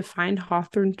living room to find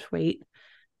Hawthorne-Thwaite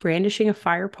brandishing a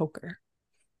fire poker.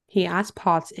 He asked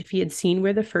Potts if he had seen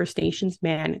where the First Nations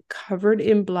man, covered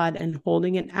in blood and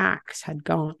holding an axe, had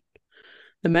gone.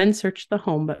 The men searched the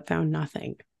home but found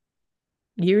nothing.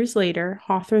 Years later,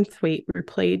 Hawthorne-Thwaite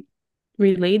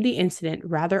relayed the incident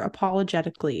rather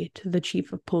apologetically to the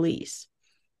chief of police.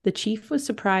 The chief was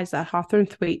surprised that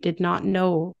Hawthorne-Thwaite did not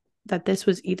know that this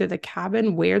was either the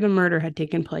cabin where the murder had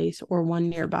taken place or one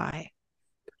nearby.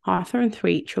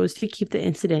 Hawthorne-Thwaite chose to keep the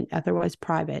incident otherwise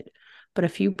private, but a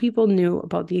few people knew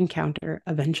about the encounter,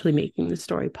 eventually making the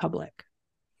story public.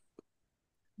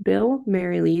 Bill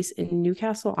Marylees in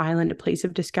Newcastle Island, a place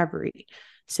of discovery,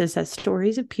 says that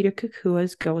stories of Peter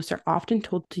Kakua's ghost are often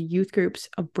told to youth groups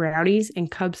of brownies and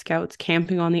Cub Scouts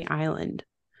camping on the island.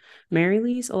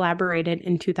 Marylees elaborated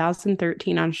in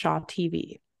 2013 on Shaw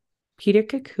TV. Peter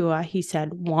Kakua, he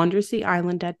said, wanders the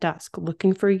island at dusk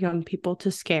looking for young people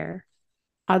to scare.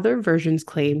 Other versions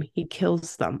claim he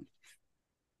kills them.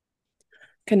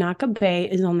 Kanaka Bay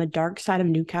is on the dark side of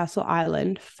Newcastle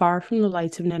Island, far from the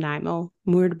lights of Nanaimo,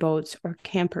 moored boats, or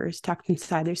campers tucked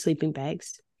inside their sleeping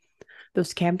bags.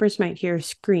 Those campers might hear a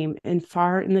scream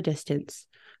far in the distance,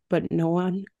 but no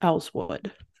one else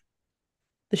would.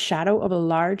 The shadow of a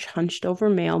large, hunched-over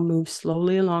male moves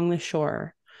slowly along the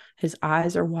shore. His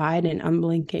eyes are wide and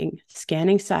unblinking,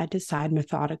 scanning side to side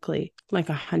methodically, like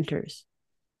a hunter's.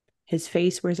 His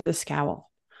face wears a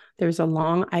scowl. There's a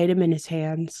long item in his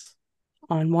hands.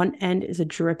 On one end is a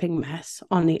dripping mess,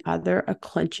 on the other, a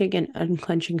clenching and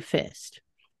unclenching fist.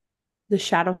 The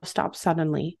shadow stops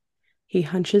suddenly. He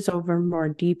hunches over more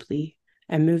deeply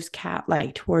and moves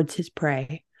cat-like towards his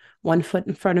prey, one foot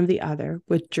in front of the other,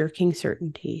 with jerking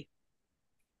certainty.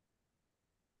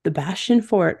 The Bastion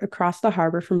Fort across the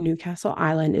harbor from Newcastle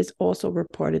Island is also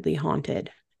reportedly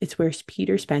haunted. It's where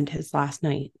Peter spent his last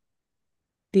night.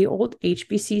 The old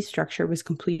HBC structure was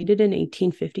completed in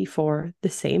 1854, the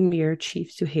same year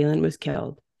Chief Suhalen was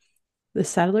killed. The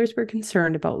settlers were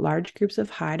concerned about large groups of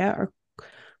Haida or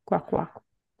Kwakwak.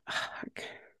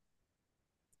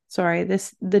 Sorry,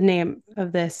 the name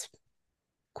of this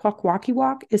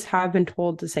Kwakwakiwak is how I've been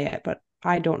told to say it, but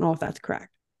I don't know if that's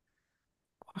correct.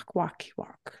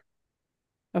 Kwakwakiwak.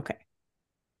 Okay.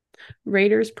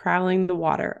 Raiders prowling the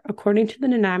water. According to the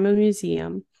Nanaimo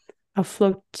Museum, a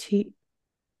flotilla?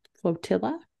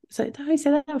 Is that how you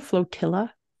say that? A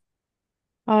flotilla?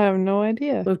 I have no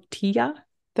idea. Flotilla?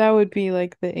 That would be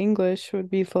like the English would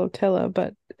be flotilla,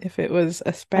 but if it was a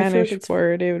I feel like Spanish it's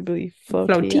word, it would be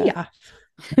flotilla. flotilla.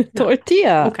 No.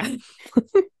 Tortilla. Okay.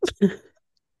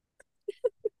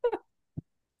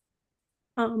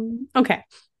 Okay.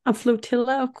 A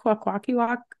flotilla of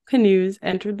Kwakwakiwak canoes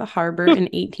entered the harbor in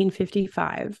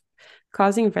 1855,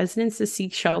 causing residents to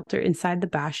seek shelter inside the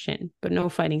bastion, but no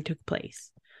fighting took place.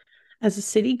 As the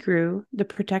city grew, the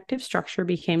protective structure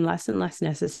became less and less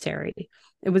necessary.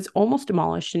 It was almost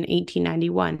demolished in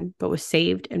 1891, but was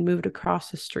saved and moved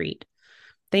across the street.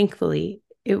 Thankfully,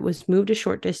 it was moved a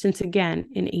short distance again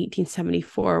in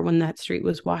 1874 when that street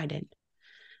was widened.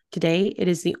 Today, it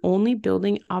is the only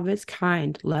building of its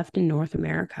kind left in North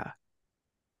America.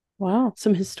 Wow.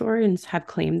 Some historians have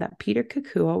claimed that Peter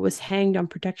Kekua was hanged on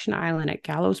Protection Island at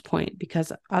Gallows Point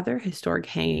because other historic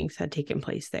hangings had taken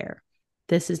place there.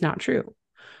 This is not true.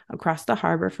 Across the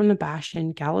harbor from the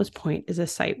bastion, Gallows Point is a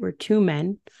site where two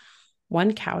men,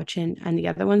 one Cowichan and the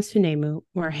other one Sunemu,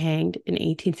 were hanged in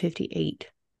 1858.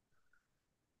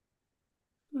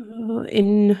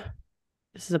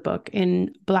 This is a book.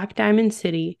 In Black Diamond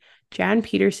City, Jan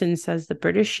Peterson says the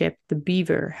British ship, the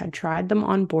Beaver, had tried them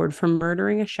on board for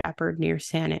murdering a shepherd near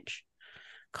Saanich.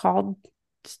 Called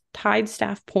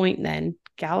Tidestaff Point then,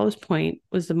 Gallows Point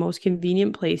was the most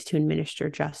convenient place to administer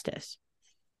justice.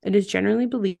 It is generally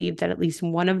believed that at least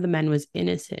one of the men was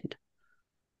innocent.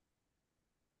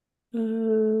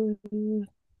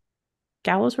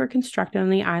 Gallows were constructed on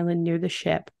the island near the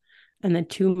ship, and the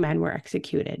two men were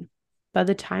executed. By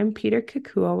the time Peter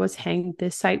Kekua was hanged,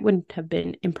 this site wouldn't have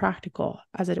been impractical,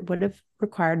 as it would have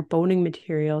required boning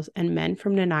materials and men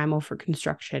from Nanaimo for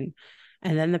construction,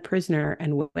 and then the prisoner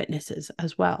and witnesses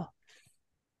as well.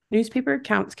 Newspaper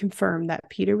accounts confirm that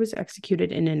Peter was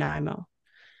executed in Nanaimo.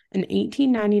 An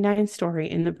 1899 story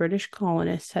in the British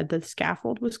Colonist said the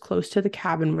scaffold was close to the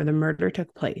cabin where the murder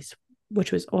took place,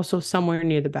 which was also somewhere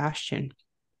near the bastion.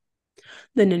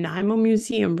 The Nanaimo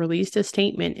Museum released a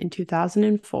statement in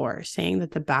 2004 saying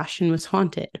that the bastion was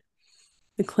haunted.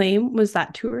 The claim was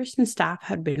that tourists and staff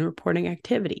had been reporting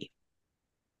activity.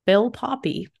 Bill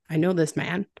Poppy, I know this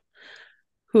man,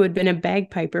 who had been a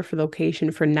bagpiper for the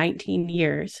location for 19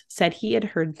 years, said he had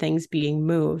heard things being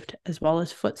moved, as well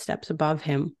as footsteps above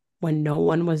him, when no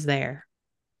one was there.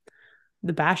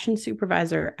 The bastion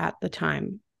supervisor at the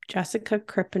time, Jessica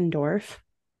Krippendorf,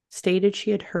 stated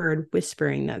she had heard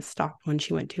whispering that stopped when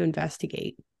she went to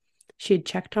investigate. She had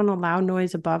checked on a loud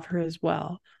noise above her as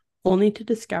well, only to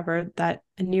discover that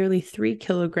a nearly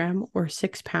 3-kilogram or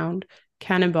 6-pound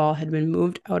cannonball had been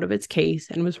moved out of its case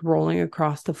and was rolling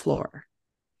across the floor.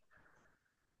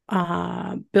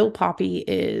 Bill Poppy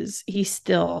he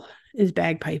still is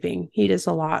bagpiping. He does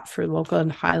a lot for local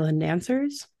and Highland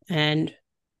dancers, and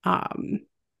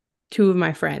two of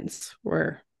my friends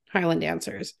were Highland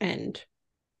dancers, and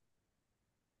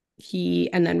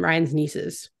then Ryan's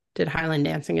nieces did Highland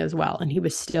dancing as well, and he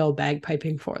was still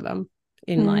bagpiping for them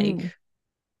in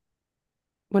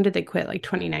when did they quit? Like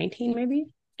 2019, maybe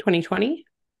 2020.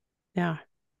 Yeah.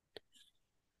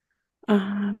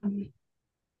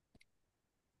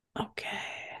 Okay.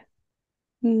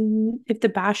 If the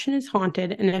bastion is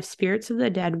haunted and if spirits of the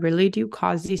dead really do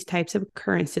cause these types of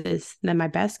occurrences, then my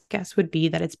best guess would be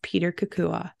that it's Peter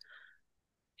Kekua.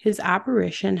 His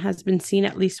apparition has been seen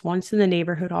at least once in the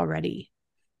neighborhood already.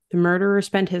 The murderer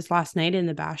spent his last night in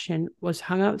the bastion, was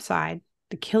hung outside,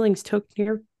 the killings took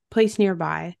place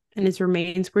nearby, and his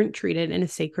remains weren't treated in a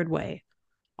sacred way.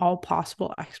 All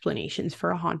possible explanations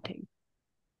for a haunting.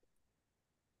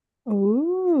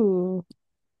 Ooh,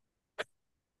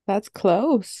 that's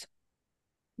close.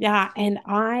 Yeah, and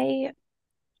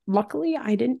luckily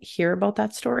I didn't hear about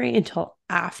that story until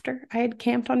after I had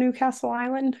camped on Newcastle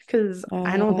Island, because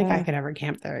I don't think I could ever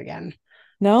camp there again.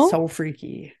 No? So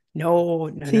freaky. No,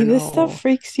 no, no, See, this stuff no.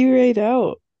 freaks you right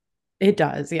out. It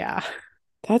does, yeah.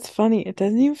 That's funny. It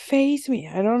doesn't even faze me.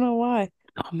 I don't know why.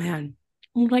 Oh man.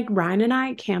 Like Ryan and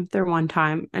I camped there one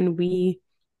time and we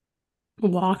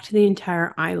walked the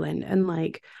entire island, and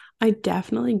like I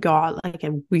definitely got like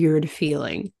a weird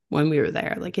feeling when we were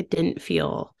there. Like it didn't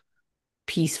feel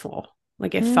peaceful.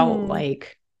 Like it felt Hmm.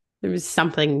 like There was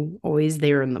something always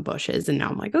there in the bushes. And now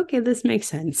I'm like, okay, this makes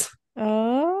sense.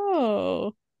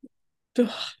 Oh,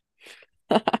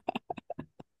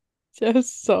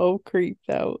 just so creeped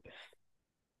out.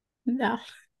 Yeah.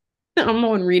 I'm the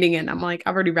one reading it. And I'm like,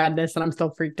 I've already read this and I'm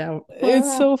still freaked out.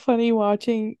 It's Ah. so funny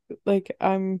watching, like,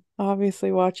 I'm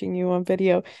obviously watching you on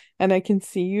video, and I can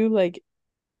see you like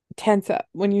tense up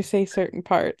when you say certain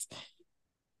parts.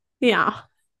 Yeah.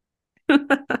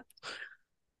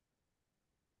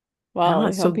 Well, Yeah.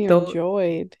 I hope So you though,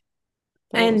 enjoyed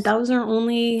and those. those are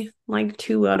only like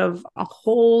two out of a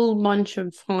whole bunch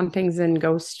of hauntings and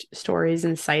ghost stories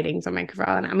and sightings on Vancouver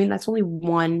Island. I mean, that's only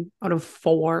one out of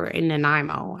four in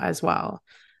Nanaimo as well.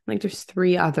 Like there's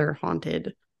three other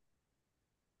haunted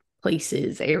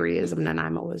places, areas of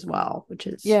Nanaimo as well, which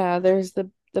is Yeah, there's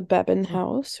the Beban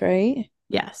house, right?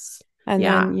 yes. And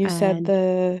Yeah. then you said And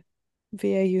the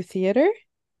VAU theater.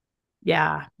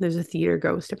 yeah, there's a theater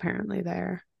ghost apparently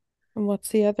there. And what's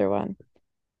the other one?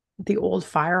 The old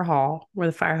fire hall where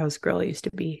the firehouse grill used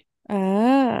to be.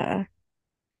 Ah.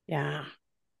 Yeah.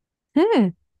 Hmm.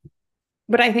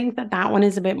 But I think that that one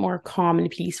is a bit more calm and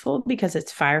peaceful because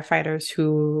it's firefighters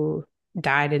who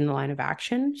died in the line of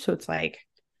action. So it's like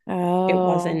it Oh,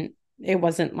 wasn't it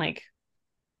wasn't like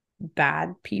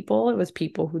bad people. It was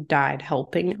people who died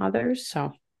helping others.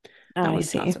 So that I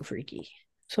one's not see. so freaky.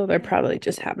 So they're probably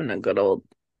just having a good old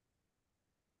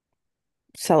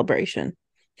celebration.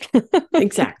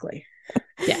 Exactly.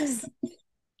 Yes.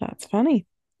 That's funny.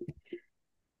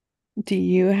 Do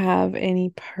you have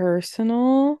any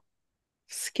personal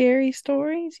scary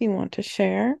stories you want to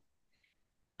share?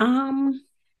 Um,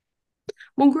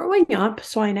 well, growing up,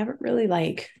 so I never really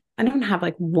I don't have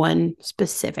like one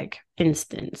specific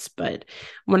instance, but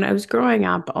when I was growing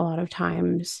up, a lot of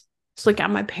times it's like at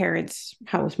my parents'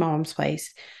 house, mom's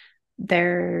place,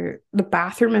 the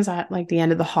bathroom is at like the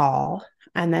end of the hall,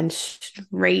 and then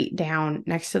straight down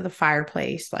next to the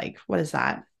fireplace, like what is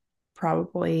that?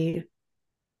 Probably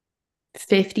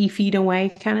 50 feet away,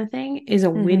 kind of thing, is a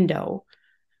Mm-hmm. window.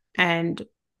 And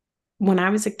when I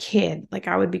was a kid, like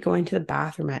I would be going to the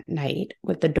bathroom at night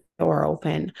with the door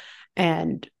open,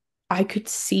 and I could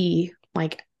see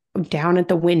like down at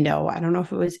the window. I don't know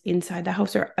if it was inside the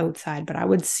house or outside, but I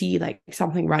would see like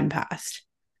something run past.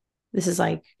 This is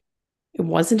like it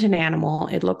wasn't an animal.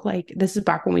 It looked like this is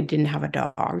back when we didn't have a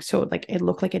dog. So like it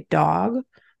looked like a dog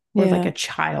or like Yeah. a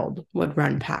child would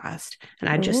run past. And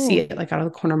I'd just see Oh. it like out of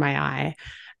the corner of my eye.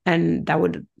 And that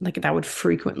would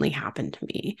frequently happen to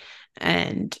me.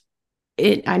 And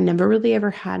I never really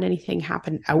ever had anything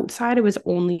happen outside. It was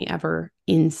only ever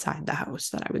inside the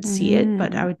house that I would see it.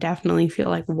 But I Mm. would definitely feel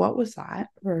like, what was that?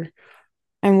 Or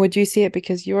And would you see it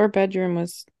because your bedroom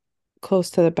was close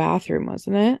to the bathroom,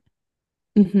 wasn't it?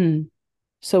 mhm,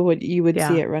 So would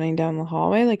see yeah. it running down the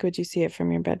hallway? Like would you see it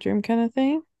from your bedroom kind of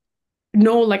thing?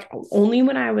 No, like only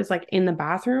when I was like in the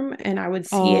bathroom and I would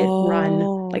see it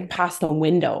run like Oh. past the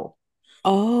window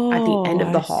at the Oh, end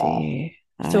of the I hall. see.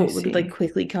 So I it would like see.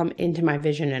 quickly come into my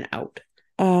vision and out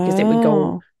because it would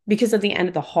go Oh, because at the end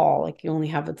of the hall, like you only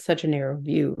have such a narrow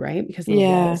view, right? Because of the yeah,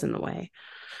 walls in the way.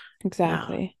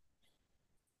 Yeah. exactly.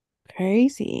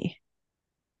 Crazy.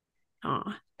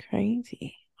 Ah.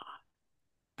 Crazy.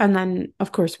 And then,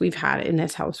 of course, we've had in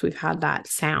this house, we've had that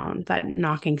sound, that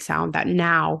knocking sound that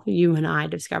now you and I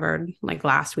discovered like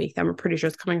last week that we're pretty sure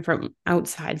it's coming from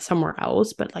outside somewhere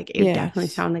else, but like it definitely Yes.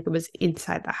 sounded like it was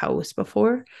inside the house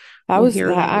before. That We'll was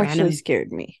hear that like actually random,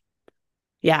 scared me.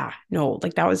 yeah, no,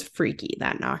 like that was freaky,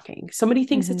 that knocking. Somebody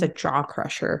thinks it's a Hmm. jaw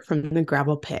crusher from the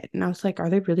gravel pit. And I was like, are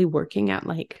they really working at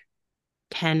like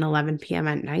 10, 11 p.m.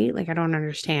 at night? Like, I don't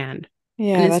understand.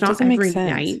 And Yeah, it's that not doesn't make every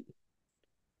sense. night.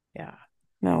 Yeah,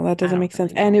 No, that I doesn't don't make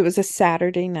sense. really And it know. was a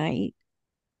Saturday night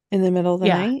in the middle of the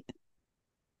Yeah, night.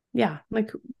 yeah,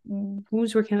 like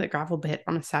who's working at the gravel pit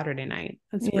on a Saturday night?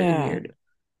 That's really Yeah. weird.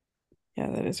 Yeah,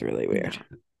 that is really weird.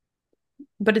 Yeah.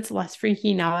 But it's less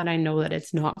freaky now that I know that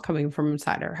it's not coming from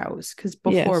inside our house. Because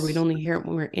before we'd Yes. only hear it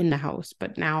when we were in the house,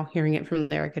 but now hearing it from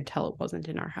there, I could tell it wasn't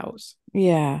in our house.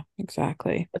 Yeah,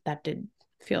 exactly. But that did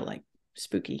feel like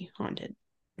spooky, haunted.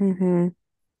 Hmm.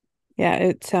 Yeah,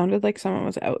 it sounded like someone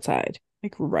was outside,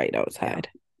 like right Yeah. outside.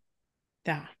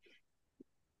 Yeah.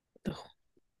 Ugh.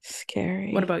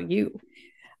 What Scary. about you?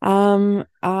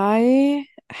 I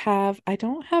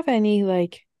don't have any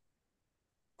like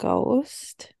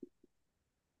ghost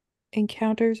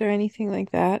encounters or anything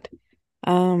like that.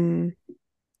 Um,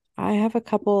 I have a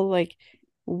couple like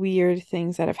weird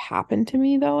things that have happened to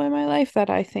me though in my life that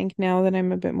I think now that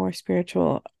I'm a bit more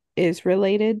spiritual is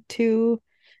related to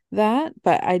that,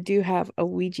 but I do have a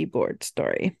Ouija board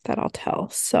story that I'll tell.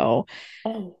 So,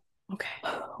 Oh. Okay.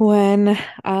 When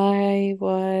I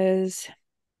was,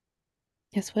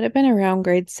 this would have been around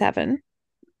grade 7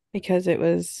 because it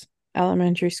was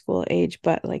elementary school age,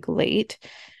 but like late.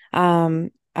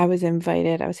 I was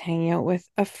invited, I was hanging out with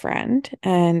a friend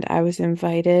and I was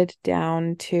invited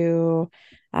down to,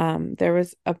 there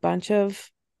was a bunch of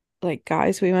like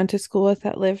guys we went to school with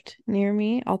that lived near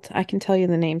me. I can tell you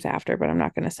the names after, but I'm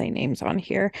not going to say names on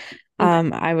here. Okay.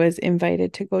 I was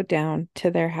invited to go down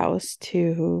to their house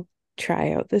to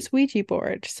try out this Ouija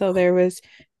board. So there was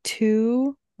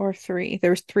two or three.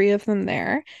 There was three of them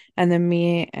there, and then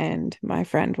me and my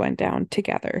friend went down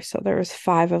together. So there was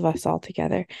five of us all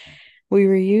together. We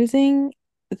were using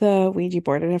the Ouija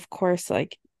board, and of course,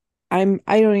 like I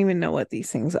don't even know what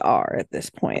these things are at this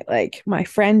point. Like my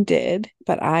friend did,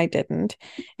 but I didn't.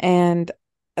 And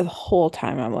the whole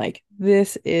time I'm like,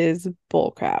 this is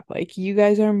bull crap. Like you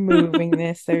guys are moving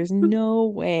this. There's no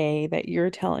way that you're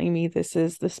telling me this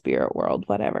is the spirit world,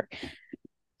 whatever.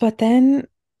 But then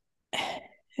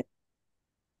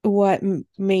what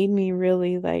made me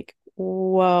really like,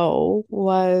 whoa,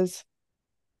 was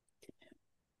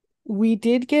we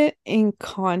did get in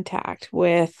contact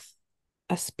with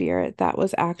a spirit that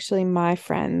was actually my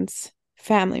friend's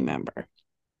family member.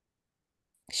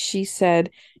 She said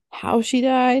how she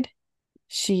died.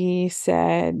 She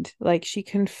said, like, she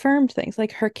confirmed things,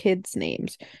 like her kids'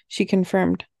 names. She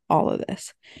confirmed all of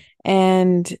this.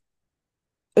 And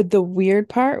the weird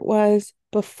part was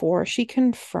before she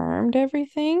confirmed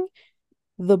everything,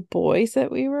 the boys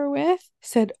that we were with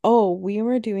said, "Oh, we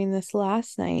were doing this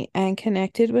last night and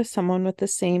connected with someone with the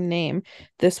same name.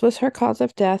 This was her cause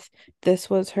of death. This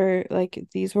was her, like,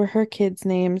 these were her kids'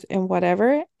 names and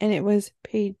whatever." And it was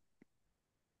paid.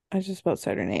 I was just about to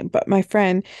start her name, but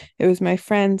it was my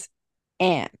friend's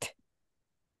aunt.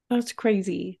 That's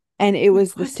crazy. And it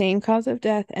was the What? same cause of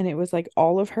death, and it was like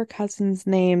all of her cousins'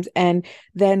 names. And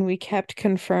then we kept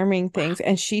confirming things,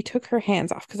 and she took her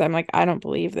hands off because I'm like, I don't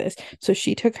believe this. So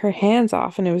she took her hands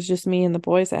off, and it was just me and the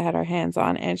boys that had our hands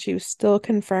on, and she was still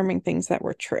confirming things that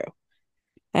were true.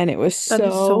 And it was That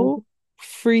is so, so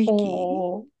freaky,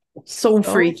 oh, so so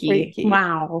freaky. freaky.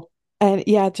 Wow. And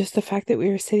yeah, just the fact that we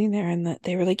were sitting there and that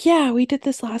they were like, yeah, we did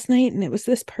this last night and it was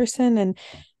this person and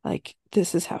like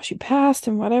this is how she passed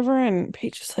and whatever. And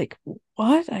Paige is like,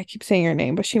 what? I keep saying her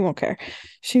name, but she won't care.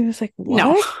 She was like,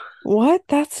 No. what? What?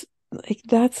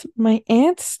 That's my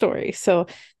aunt's story. So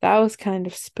that was kind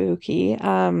of spooky.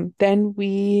 Then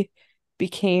we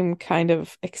became kind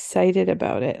of excited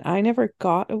about it. I never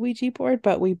got a Ouija board,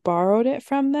 but we borrowed it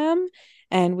from them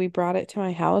and we brought it to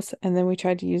my house and then we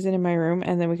tried to use it in my room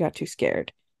and then we got too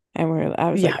scared. I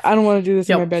was like, Yeah. I don't want to do this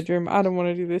in my Yep. bedroom. I don't want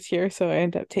to do this here. So I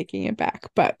ended up taking it back.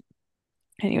 But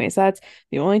anyways, that's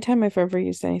the only time I've ever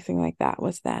used anything like that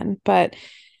was then. But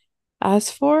as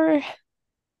for,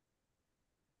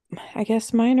 I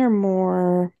guess mine are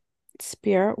more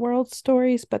spirit world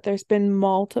stories, but there's been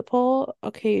multiple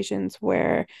occasions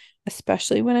where,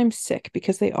 especially when I'm sick,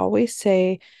 because they always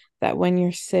say that when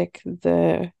you're sick,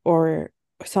 or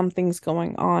something's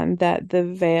going on, that the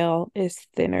veil is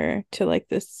thinner to like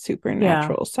the Yeah.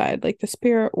 supernatural side, like the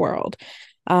spirit world.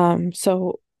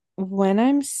 So when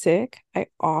I'm sick, I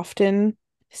often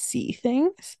see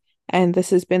things. And this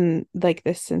has been like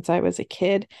this since I was a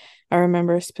kid. I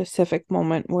remember a specific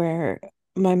moment where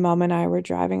my mom and I were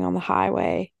driving on the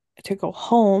highway to go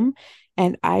home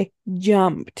and I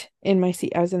jumped in my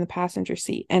seat. I was in the passenger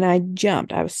seat and I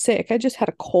jumped. I was sick. I just had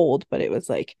a cold, but it was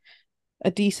like a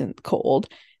decent cold.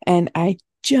 And I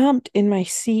jumped in my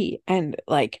seat and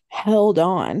like held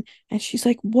on. And she's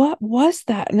like, "What was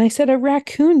that?" And I said, "A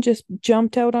raccoon just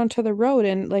jumped out onto the road."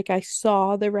 And like I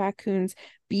saw the raccoon's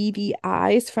beady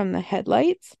eyes from the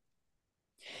headlights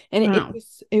and Wow.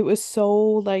 it was so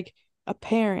like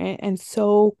apparent and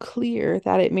so clear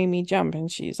that it made me jump.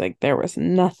 And she's like, there was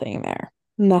nothing there,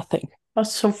 nothing,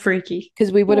 That's so freaky.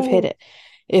 because we would have hit Oh, it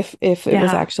if it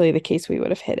was yeah. actually the case. We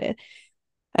would have hit it.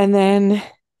 And then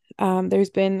there's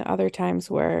been other times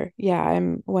where yeah,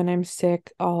 I'm when I'm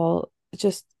sick, I'll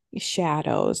just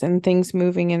shadows and things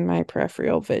moving in my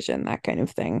peripheral vision, that kind of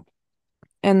thing.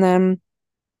 And then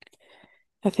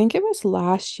I think it was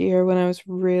last year when I was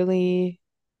really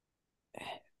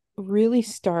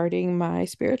starting my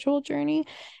spiritual journey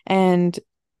and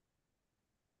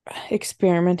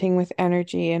experimenting with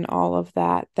energy and all of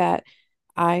that, that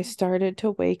I started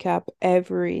to wake up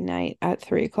every night at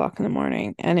 3 o'clock in the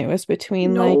morning. And it was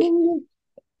between like No,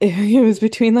 it was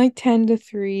between like 10 to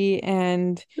 3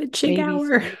 and the chick maybe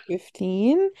hour.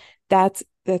 3:15. That's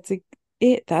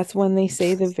it. That's when they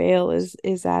say the veil is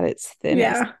at its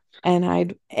thinnest. Yeah. And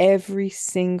I'd every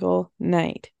single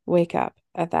night wake up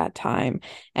at that time.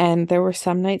 And there were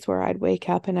some nights where I'd wake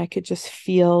up and I could just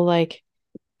feel like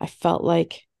I felt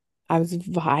like I was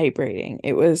vibrating.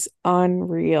 It was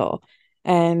unreal.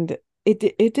 And it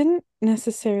didn't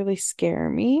necessarily scare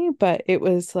me, but it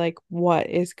was like, what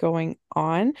is going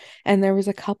on? And there was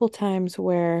a couple times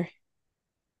where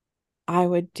I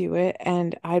would do it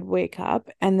and I'd wake up,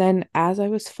 and then as I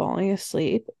was falling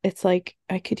asleep, it's like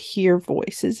I could hear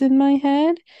voices in my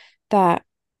head that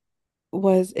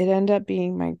it ended up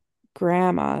being my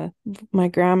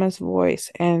grandma's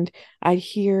voice, and I'd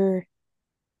hear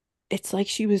it's like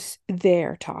she was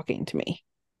there talking to me.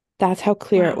 That's how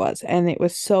clear it Wow. was. And it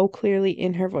was so clearly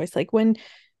in her voice. Like when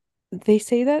they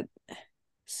say that,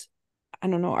 I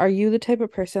don't know, are you the type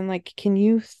of person like, can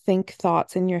you think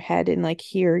thoughts in your head and like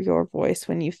hear your voice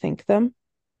when you think them?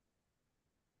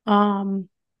 Um,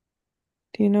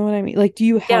 Do you know what I mean? Like, do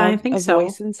you yeah, I have think a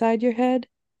voice so. inside your head?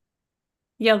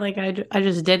 Yeah, like I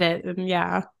just did it. And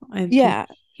yeah, I can Yeah,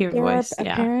 hear there are voice.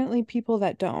 Yeah. apparently people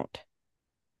that don't.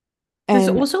 There's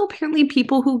And also apparently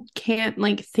people who can't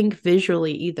like think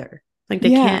visually either. Like they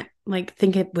yeah, can't like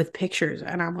think it with pictures.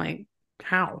 And I'm like,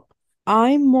 how?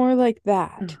 I'm more like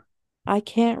Ugh, that. I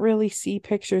can't really see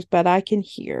pictures, but I can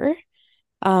hear.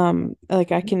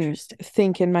 Like I can interesting.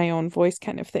 think in my own voice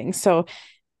kind of thing. So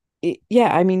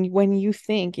yeah, I mean, when you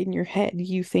think in your head,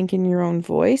 you think in your own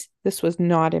voice. This was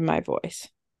not in my voice.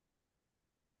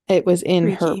 It was in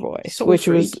her Freaky. voice, So which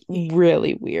was freaky.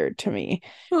 really weird to me.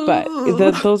 But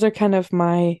Ugh. those are kind of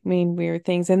my main weird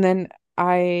things. And then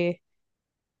I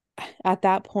at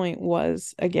that point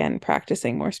was again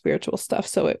practicing more spiritual stuff.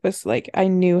 So it was like I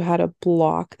knew how to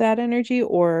block that energy,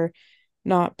 or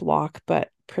not block, but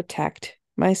protect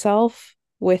myself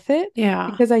with it, Yeah.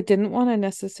 because I didn't want to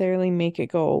necessarily make it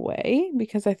go away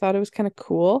because I thought it was kind of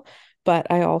cool,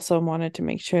 but I also wanted to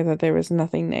make sure that there was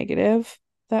nothing negative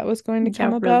that was going to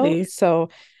come Yeah, about. really. So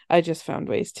I just found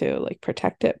ways to like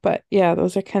protect it. But yeah,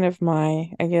 those are kind of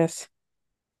my, I guess,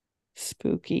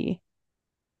 spooky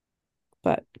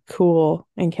but cool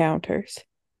encounters.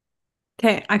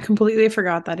 Okay, I completely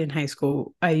forgot that in high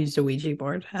school I used a Ouija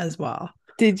board as well.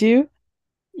 Did you?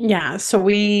 Yeah,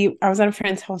 I was at a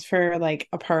friend's house for like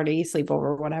a party,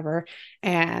 sleepover, whatever.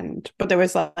 But there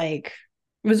was like,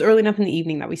 it was early enough in the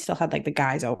evening that we still had like the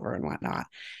guys over and whatnot.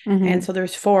 And Mm-hmm. so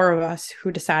there's four of us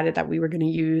who decided that we were going to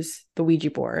use the Ouija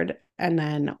board. And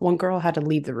then one girl had to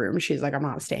leave the room. She's like, I'm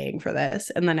not staying for this.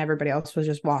 And then everybody else was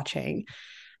just watching.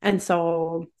 And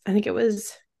so I think it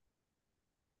was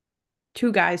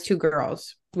two guys, two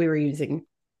girls. We were using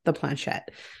the planchette.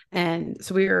 And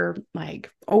so we were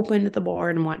like open to the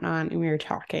board and whatnot, and we were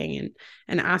talking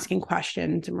and asking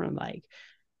questions, and we're like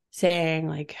saying,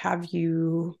 like, have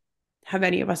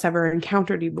any of us ever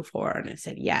encountered you before? And I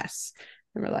said yes.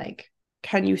 And we're like,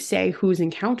 can you say who's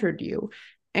encountered you?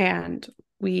 And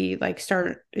we like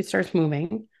it starts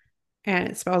moving and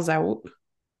it spells out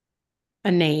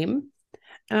a name,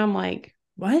 and I'm like,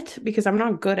 what? Because I'm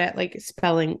not good at like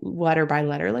spelling letter by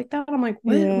letter like that. I'm like,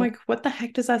 what? I'm Yeah. like, what the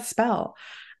heck does that spell?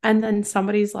 And then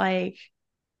somebody's like,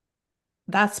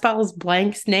 that spells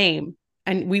blank's name.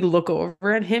 And we look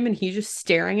over at him and he's just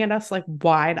staring at us like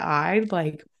wide eyed,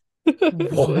 like,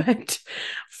 what?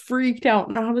 Freaked out.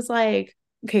 And I was like,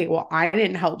 okay, well, I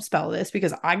didn't help spell this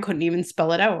because I couldn't even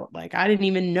spell it out. Like, I didn't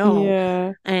even know.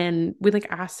 Yeah. And we like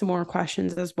asked some more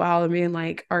questions as well and being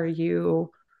like, are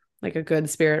you like a good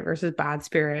spirit versus bad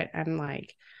spirit? And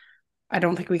like, I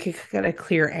don't think we could get a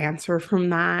clear answer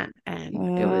from that. And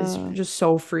it was Uh, just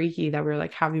so freaky that we were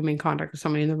like, have you made contact with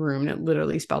somebody in the room? And it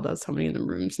literally spelled out somebody in the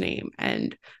room's name.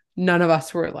 And none of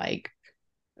us were like,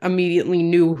 immediately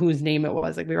knew whose name it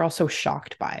was. Like, we were all so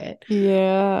shocked by it.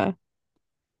 yeah.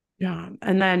 Yeah.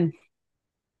 And then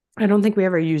I don't think we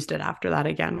ever used it after that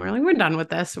again. We're like, we're done with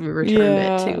this. And we returned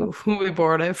it Yeah. to who we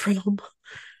borrowed it from.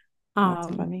 That's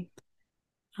Um, funny.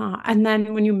 and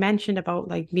then when you mentioned about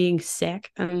like being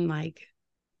sick and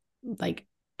like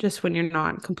just when you're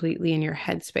not completely in your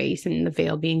headspace and the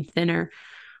veil being thinner,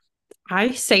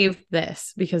 I saved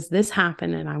this because this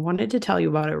happened and I wanted to tell you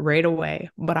about it right away.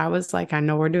 But I was like, I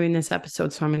know we're doing this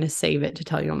episode, so I'm going to save it to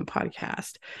tell you on the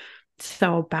podcast.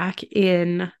 So back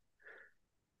in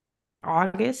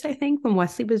August, I think, when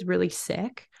Wesley was really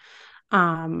sick,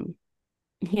 um,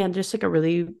 he had just like a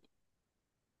really,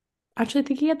 actually, I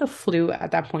think he had the flu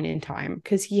at that point in time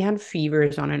because he had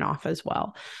fevers on and off as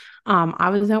well. I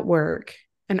was at work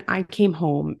and I came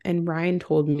home, and Ryan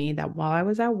told me that while I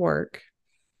was at work,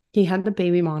 he had the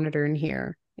baby monitor in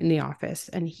here in the office,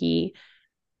 and he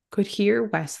could hear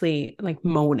Wesley like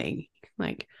moaning,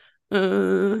 like,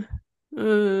 uh,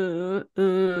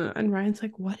 And Ryan's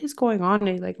like, what is going on? And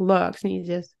he like looks and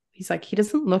he's like, he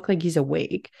doesn't look like he's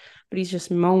awake, but he's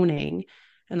just moaning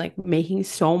and like making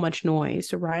so much noise.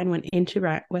 So Ryan went into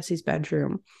Wesley's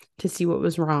bedroom to see what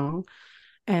was wrong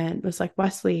and was like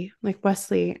Wesley,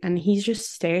 and he's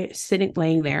just sitting,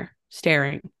 laying there,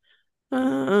 staring,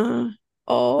 uh,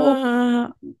 Oh,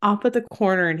 uh, up at the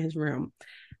corner in his room.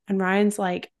 And Ryan's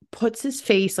like, puts his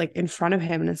face like in front of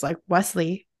him and is like,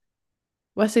 Wesley,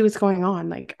 what's going on?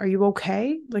 Like, are you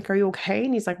okay? Like, are you okay?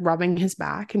 And he's like rubbing his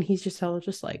back, and he's just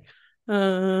like,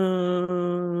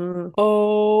 uh.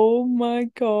 oh my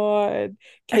God.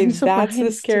 Okay, And so that's the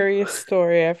Ryan's still, scariest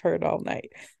story I've heard all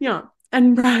night. yeah.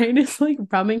 And Ryan is like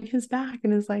rubbing his back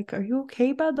and is like, are you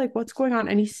okay, bud? Like, what's going on?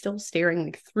 And he's still staring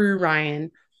like through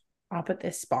Ryan up at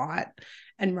this spot.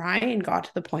 And Ryan got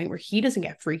to the point where he doesn't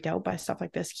get freaked out by stuff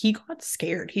like this. He got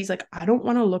scared. He's like, I don't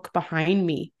want to look behind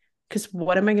me because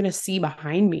what am I going to see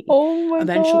behind me? Oh my God.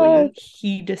 Eventually,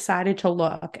 he decided to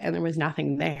look and there was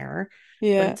nothing there. But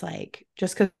Yeah, it's like,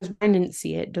 just because Ryan didn't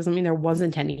see it doesn't mean there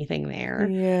wasn't anything there.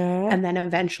 yeah, And then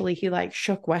eventually he like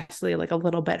shook Wesley like a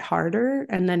little bit harder.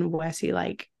 And then Wesley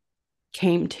like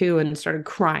came to and started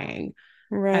crying.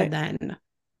 And right. then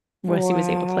Wesley was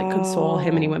able to like console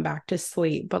him and he Wow. went back to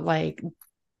sleep, but like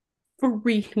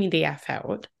freaked me the F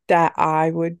out. That I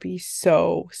would be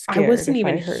so I scared wasn't if I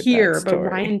even heard that here, but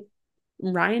story.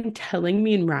 Ryan telling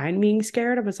me and Ryan being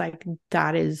scared, I was like,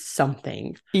 that is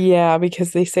something. Yeah,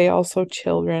 because they say also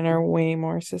children are way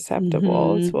more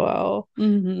susceptible as Mm-hmm. well.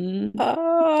 Mm-hmm.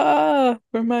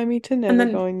 Remind me to And never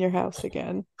then go in your house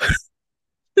again.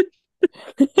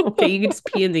 okay, you can just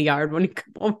pee in the yard when you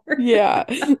come over. Yeah.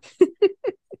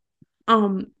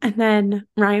 And then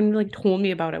Ryan like told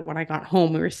me about it when I got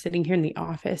home. We were sitting here in the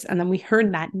office, and then we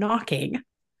heard that knocking.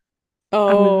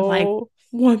 And we were like, Oh,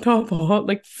 what the fuck?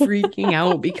 Like freaking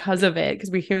out because of it,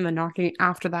 because we hear the knocking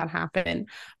after that happened.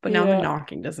 But now the yeah.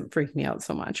 knocking doesn't freak me out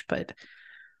so much, but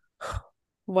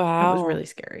that was Wow. really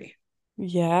scary.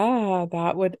 Yeah,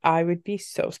 I would be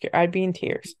so scared. I'd be in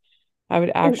tears. I would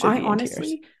Oh, actually I be in tears.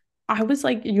 honestly, I was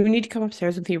like, you need to come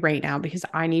upstairs with me right now because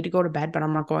I need to go to bed, but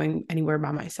I'm not going anywhere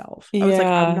by myself. I was like,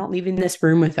 I'm Yeah, not leaving this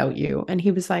room without you. And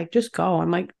he was like, just go.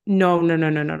 I'm like, no, no, no,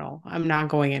 no, no, no. I'm not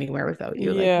going anywhere without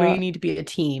you. Like, we yeah. need to be a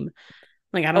team.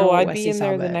 Like, I don't Oh, know what I'd be Wesley in saw,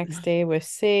 there the but next day with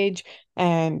Sage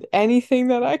and anything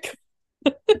that I could.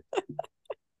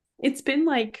 it's been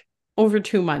like over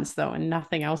 2 months though, and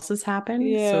nothing else has happened.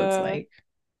 So it's Yeah. like,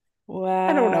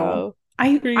 I don't know. Wow.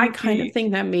 I kind of Creepy.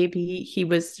 think that maybe he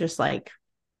was just like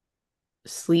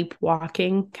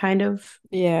sleepwalking kind of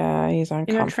Yeah, he's in a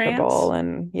uncomfortable trance.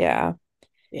 and yeah.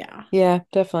 Yeah. Yeah,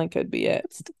 definitely could be it.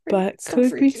 But But still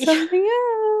could be freaky. something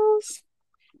else.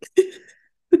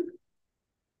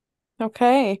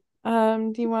 Okay.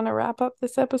 Do you want to wrap up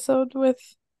this episode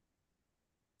with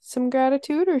some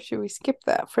gratitude or should we skip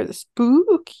that for the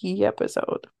spooky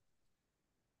episode?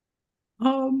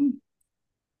 um,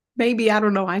 Maybe I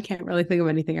don't know. I can't really think of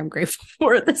anything I'm grateful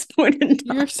for at this point in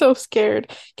You're time. so scared.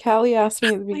 Callie asked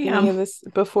me at the I beginning am. of this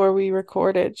before we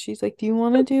recorded. She's like, "Do you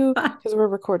want to do?" Because we're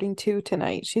recording two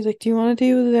tonight. She's like, "Do you want to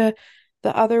do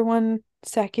the other one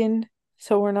second,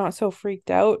 so we're not so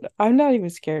freaked out?" I'm not even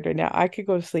scared right now. I could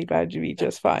go to sleep. I'd be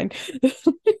just fine.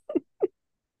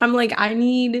 I'm like, I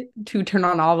need to turn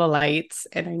on all the lights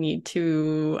and I need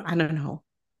to, I don't know,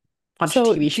 watch a So,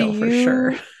 TV do show for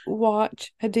sure. you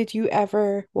watch? Did you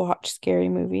ever watch scary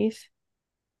movies?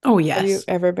 Oh, Have you yes.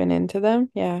 ever been into them?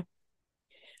 Yeah.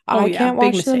 Oh, I yeah. can't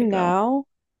Big watch them mistake, though.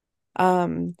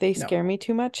 now. They No. scare me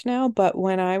too much now, but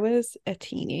when I was a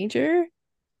teenager,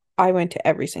 I went to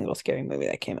every single scary movie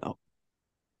that came out.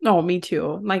 No, me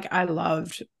too. Like, I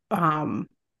loved,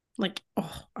 like,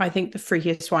 oh, I think the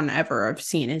freakiest one ever I've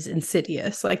seen is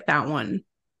Insidious. Like, that one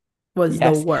was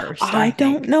the Yes. worst, I I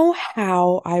don't think. know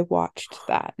how I watched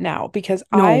that now because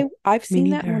No, I've me seen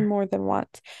that one neither. more than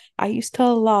once. I used to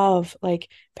love like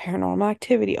Paranormal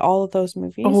Activity, all of those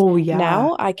movies. Oh, yeah.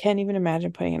 Now I can't even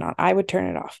imagine putting it on. I would turn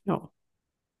it off. No.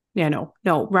 Yeah, no,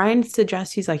 no. Ryan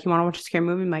suggests he's like, you want to watch a scary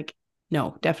movie? I'm like,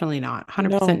 no, definitely not.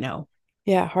 100% No. no.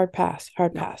 Yeah, hard pass,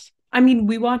 hard No. pass. I mean,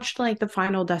 we watched like the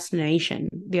Final Destination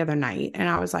the other night, and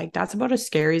I was like, that's about as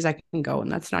scary as I can go. And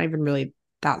that's not even really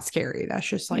that scary.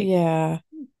 Yeah.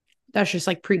 That's just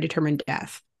like predetermined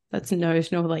death. That's no,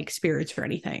 there's no like spirits or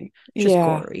anything. It's just Yeah.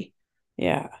 gory.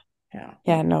 Yeah. Yeah.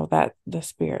 Yeah, no, that the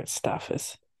spirit stuff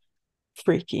is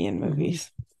freaky in Mm-hmm.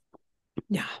 movies.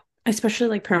 Yeah. Especially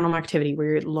like paranormal activity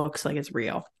where it looks like it's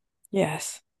real.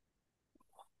 Yes.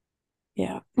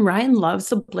 Yeah. Ryan loves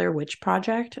the Blair Witch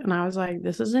Project. And I was like,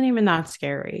 this isn't even that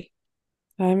scary.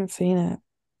 I haven't seen it.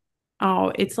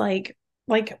 Oh, it's like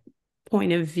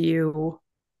point of view.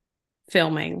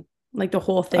 filming. Like the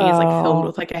whole thing is like filmed Oh,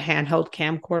 with like a handheld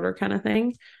camcorder kind of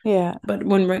thing. yeah. But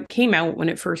when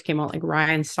it first came out, like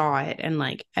Ryan saw it and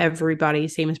like everybody,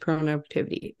 same as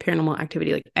paranormal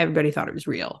activity, like everybody thought it was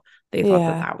real. They thought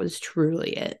that Yeah. that was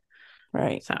truly it.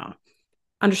 Right. So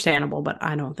understandable, but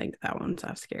I don't think that one's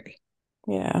that scary.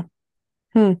 Yeah.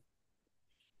 Hmm.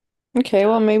 Okay,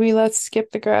 well maybe let's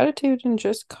skip the gratitude and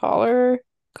just call her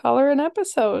an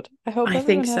episode. I hope I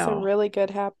think everyone has a so. really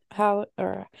good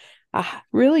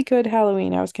really good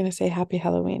Halloween. I was gonna say happy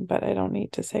Halloween, but I don't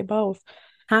need to say both.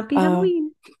 Happy Um,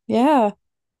 Halloween. yeah.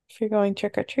 If you're going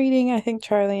trick or treating, I think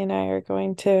Charlie and I are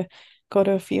going to go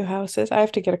to a few houses. I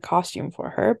have to get a costume for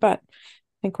her, but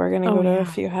I think we're gonna Oh go to a yeah.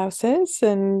 few houses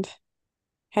and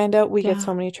hand out. We get Yeah.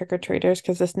 so many trick or treaters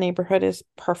because this neighborhood is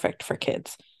perfect for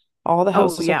kids. All the Oh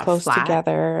houses are yeah, close flat.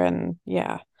 together, and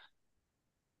yeah,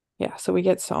 yeah. So we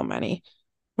get so many.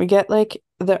 We get like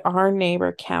our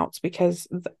neighbor counts because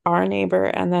our neighbor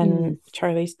and then Mm.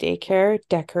 Charlie's daycare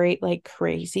decorate like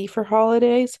crazy for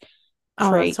holidays.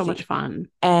 Oh, that's so much Crazy. fun.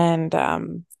 And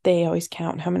they always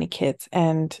count how many kids.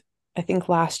 And I think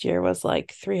last year was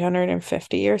like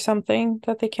 350 or something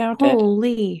that they counted.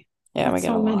 Holy, Yeah, we that's get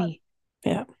so a lot. many.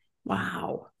 Yeah.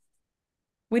 Wow.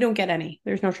 We don't get any.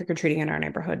 There's no trick or treating in our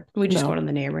neighborhood. We just go No. to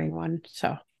the neighboring one.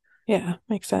 So, Yeah,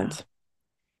 makes yeah. sense.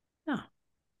 Yeah.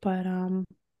 But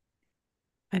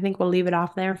I think we'll leave it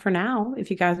off there for now. If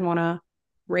you guys want to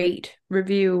rate,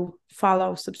 review,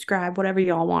 follow, subscribe, whatever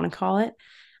y'all want to call it.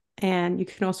 And you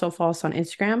can also follow us on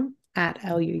Instagram at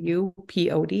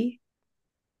LUUPOD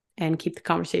and keep the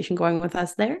conversation going with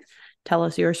us there. Tell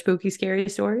us your spooky, scary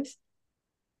stories.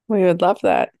 We would love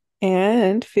that.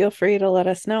 And feel free to let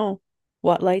us know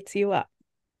what lights you up.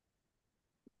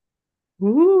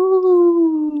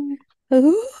 Ooh.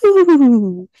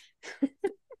 Ooh.